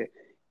respected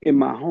in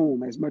my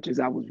home as much as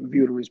I was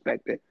reviewed and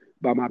respected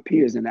by my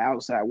peers in the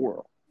outside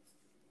world.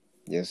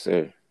 Yes,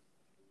 sir.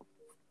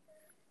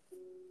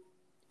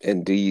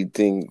 And do you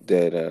think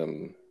that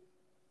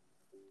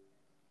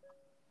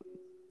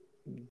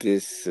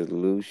this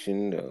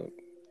solution,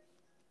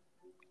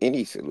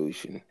 any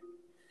solution,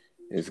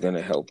 is going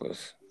to help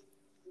us?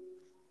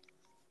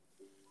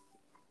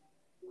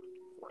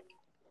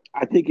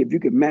 I think if you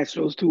could match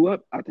those two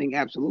up, I think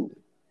absolutely.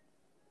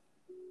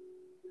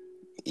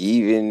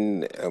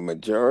 Even a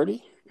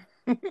majority?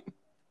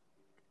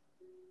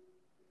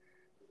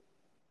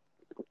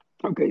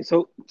 Okay,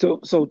 so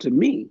to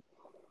me,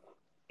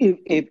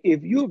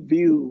 if you're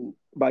viewed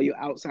by your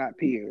outside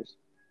peers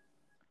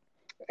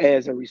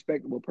as a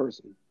respectable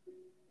person,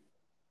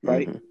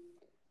 right?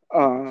 Mm-hmm.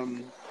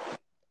 Um,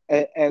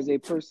 as a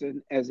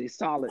person, as a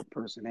solid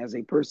person, as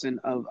a person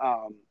of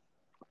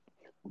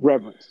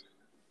reverence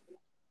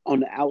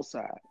on the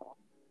outside,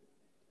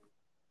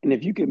 and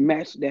if you can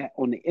match that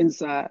on the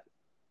inside,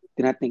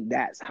 then I think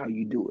that's how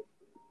you do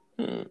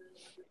it. Hmm.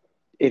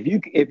 If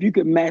you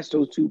could match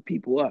those two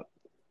people up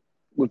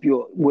with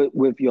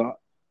your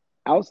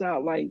outside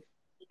life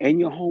and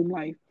your home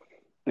life,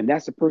 and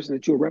that's the person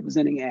that you're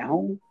representing at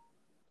home,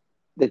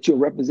 that you're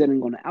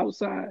representing on the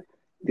outside,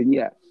 then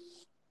yeah,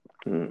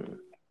 Hmm.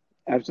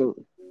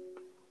 absolutely.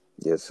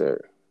 Yes, sir.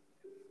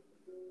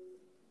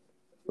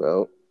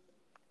 Well,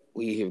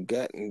 we have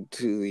gotten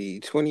to the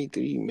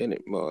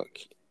 23-minute mark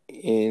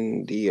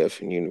in the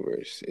effing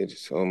universe.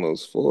 It's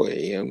almost 4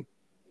 a.m.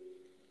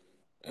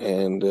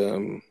 And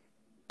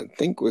I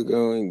think we're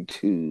going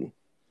to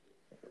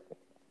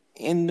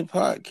end the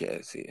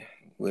podcast here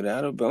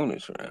without a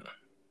bonus round.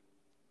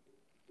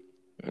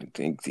 I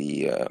think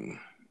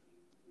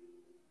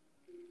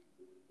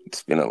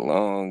it's been a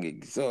long,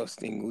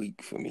 exhausting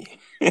week for me,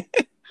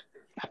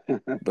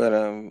 but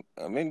I'm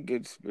in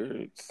good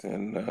spirits.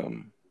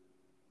 And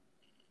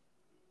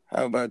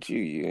how about you?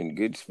 You in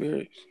good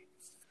spirits?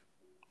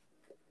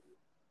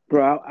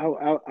 Bro,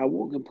 I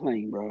won't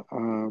complain, bro.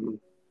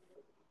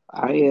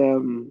 I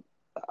am,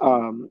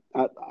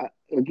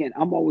 again,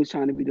 I'm always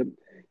trying to be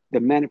the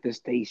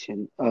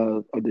manifestation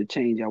of the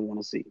change I want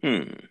to see.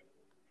 Hmm.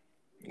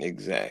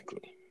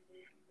 Exactly.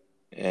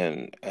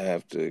 And I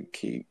have to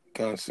keep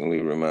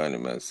constantly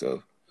reminding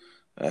myself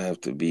I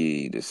have to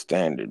be the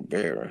standard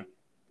bearer,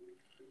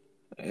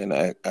 and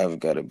I've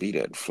got to be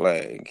that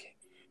flag.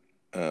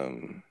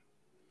 Um,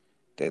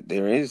 that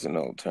there is an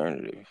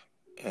alternative,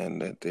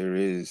 and that there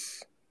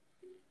is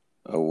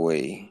a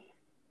way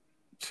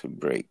to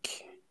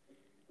break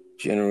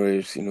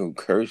generational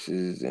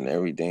curses and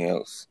everything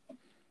else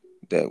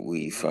that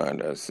we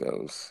find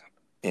ourselves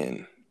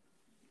in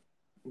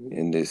Mhm.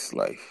 in this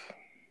life.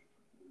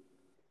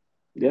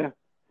 Yeah,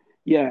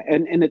 yeah,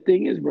 and the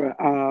thing is, bro,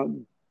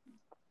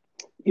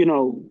 you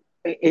know,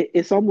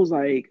 it's almost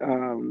like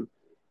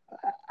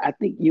I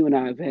think you and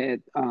I have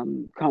had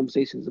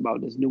conversations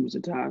about this numerous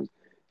of times.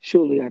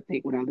 Surely, I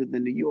think when I lived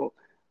in New York,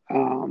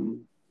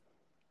 um,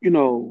 you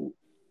know,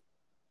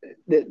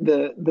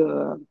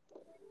 the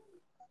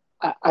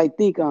I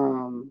think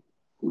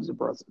who's the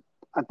brother?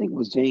 I think it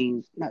was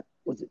James. Not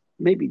was it?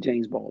 Maybe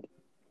James Baldwin.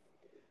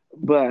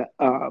 But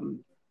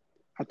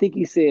I think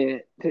he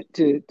said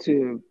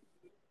to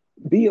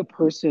be a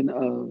person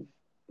of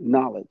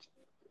knowledge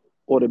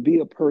or to be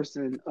a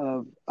person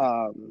um,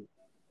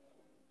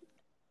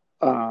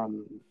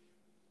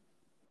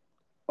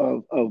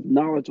 of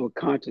knowledge or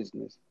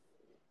consciousness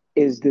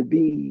is to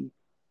be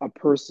a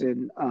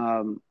person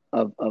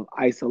of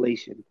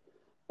isolation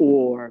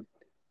or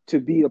to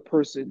be a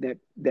person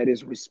that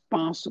is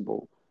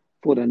responsible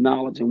for the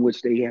knowledge in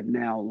which they have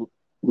now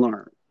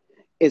learned.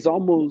 It's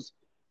almost,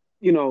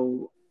 you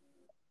know,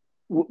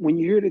 when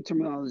you hear the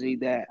terminology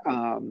that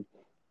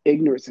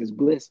ignorance is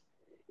bliss,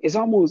 it's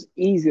almost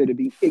easier to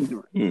be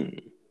ignorant Hmm.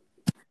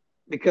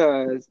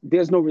 because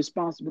there's no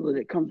responsibility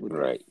that comes with that.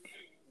 Right.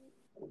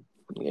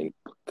 And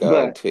God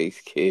But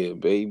takes care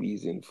of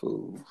babies and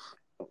fools.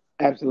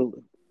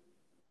 absolutely.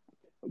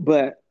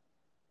 But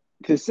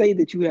to say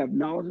that you have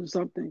knowledge of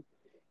something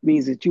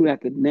means that you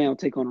have to now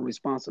take on a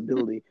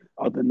responsibility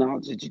of the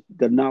knowledge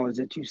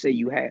that you say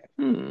you have.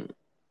 Hmm.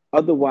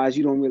 Otherwise,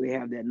 you don't really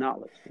have that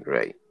knowledge.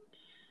 Right.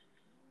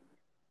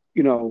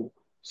 You know,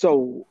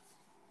 so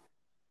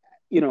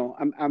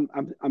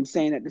I'm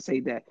saying that to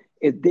say that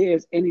if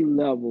there's any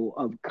level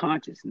of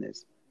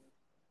consciousness,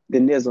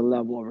 then there's a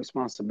level of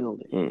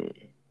responsibility. Hmm.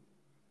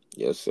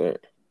 Yes, sir.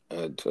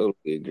 I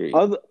totally agree.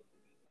 Other,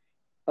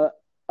 uh,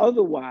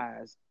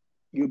 otherwise,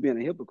 you're being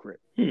a hypocrite.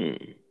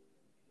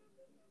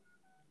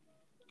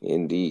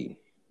 Indeed.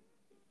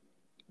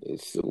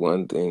 It's the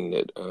one thing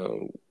that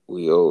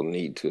we all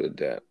need to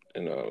adapt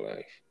in our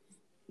life.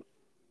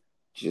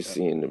 Just Yep.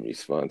 seeing the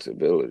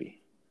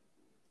responsibility.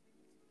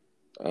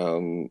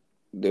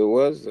 There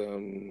was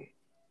a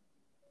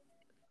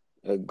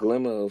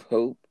glimmer of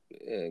hope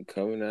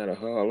coming out of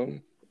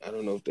Harlem. I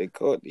don't know if they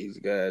caught these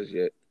guys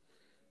yet,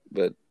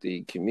 but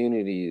the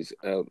community is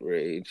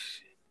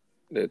outraged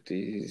that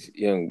these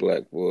young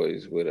black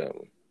boys would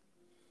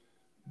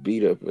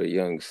beat up a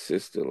young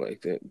sister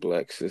like that,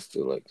 black sister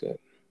like that,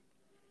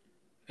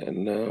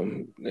 and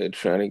they're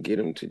trying to get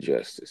him to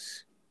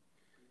justice.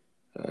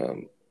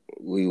 Um,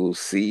 we will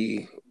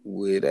see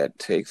where that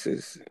takes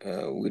us.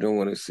 We don't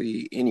want to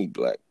see any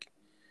black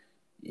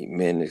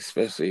men,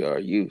 especially our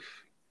youth,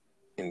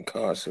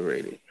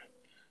 incarcerated.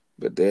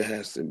 But there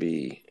has to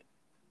be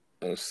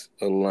a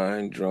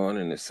line drawn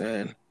in the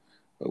sand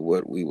of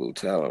what we will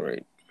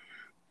tolerate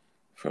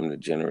from the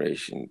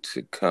generation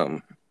to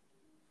come,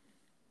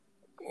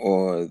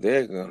 or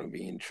they're going to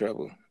be in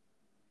trouble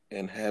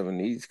and having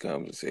these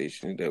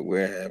conversations that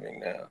we're having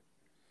now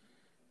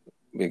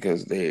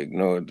because they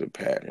ignored the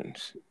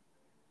patterns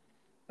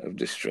of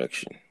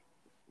destruction.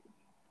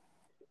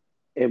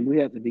 And we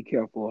have to be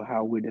careful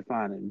how we're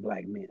defining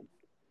black men.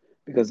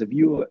 Because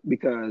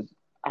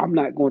I'm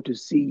not going to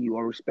see you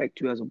or respect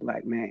you as a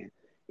black man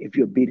if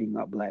you're beating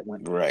up black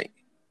women. Right.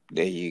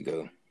 There you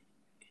go.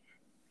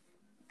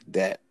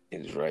 That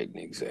is right and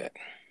exact.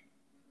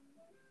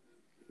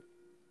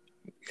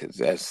 Because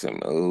that's some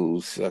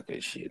old sucker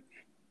shit.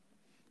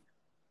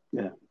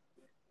 Yeah.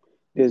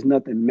 There's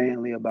nothing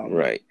manly about that.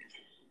 Right.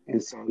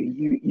 And so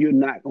you're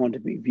not going to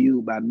be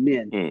viewed by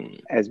men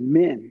as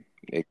men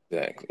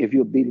Exactly. if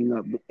you're beating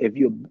up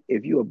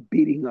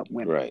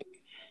women. Right.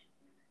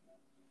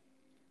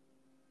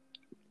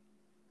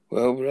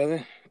 Well,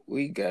 brother,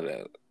 we got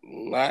a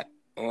lot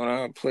on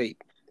our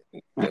plate.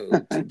 So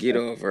to get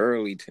off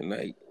early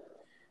tonight,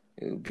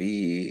 it'll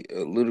be a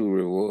little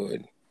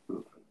reward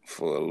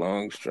for a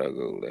long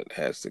struggle that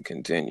has to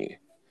continue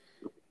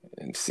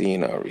and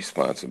seeing our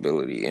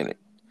responsibility in it.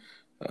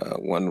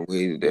 One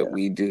way that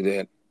we do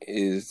that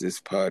is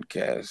this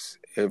podcast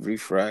every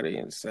Friday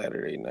and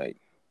Saturday night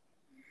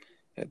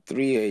at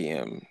 3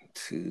 a.m.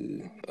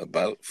 to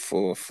about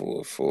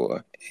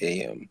 4:44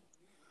 a.m.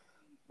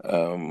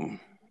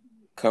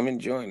 Come and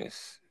join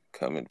us.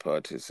 Come and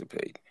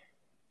participate.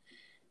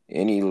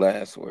 Any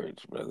last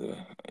words, brother?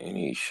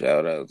 Any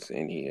shout outs?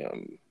 Any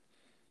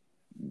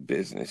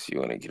business you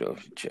want to get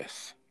off your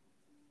chest?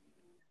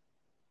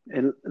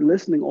 And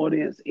listening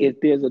audience, if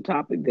there's a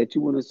topic that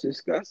you want us to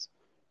discuss,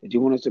 that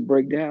you want us to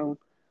break down,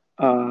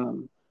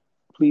 um,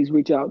 please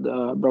reach out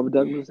to Brother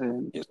Douglas,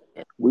 and Yes,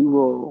 sir. we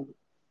will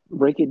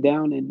break it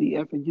down in the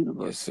effing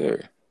universe.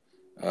 Yes,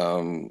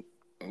 sir.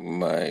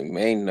 My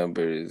main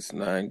number is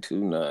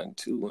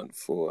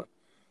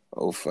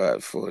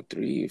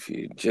 929-214-0543. If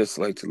you'd just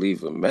like to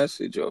leave a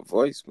message or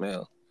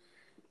voicemail,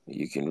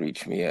 you can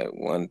reach me at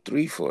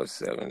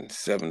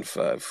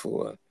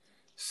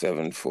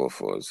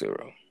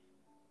 1-347-754-7440.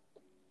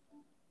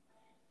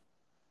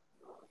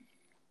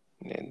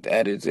 And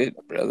that is it,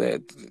 brother,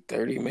 at the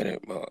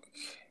 30-minute mark.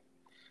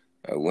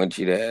 I want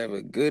you to have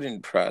a good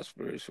and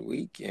prosperous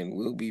week, and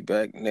we'll be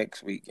back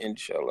next week,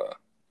 inshallah.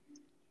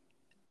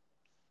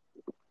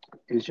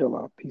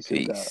 Inshallah. Peace of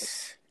God.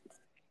 Peace.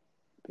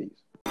 Peace.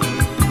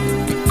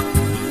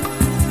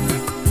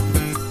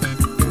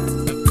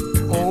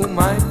 Oh,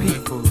 my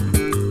people,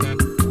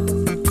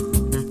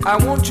 I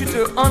want you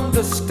to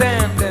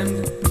understand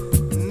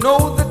and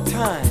know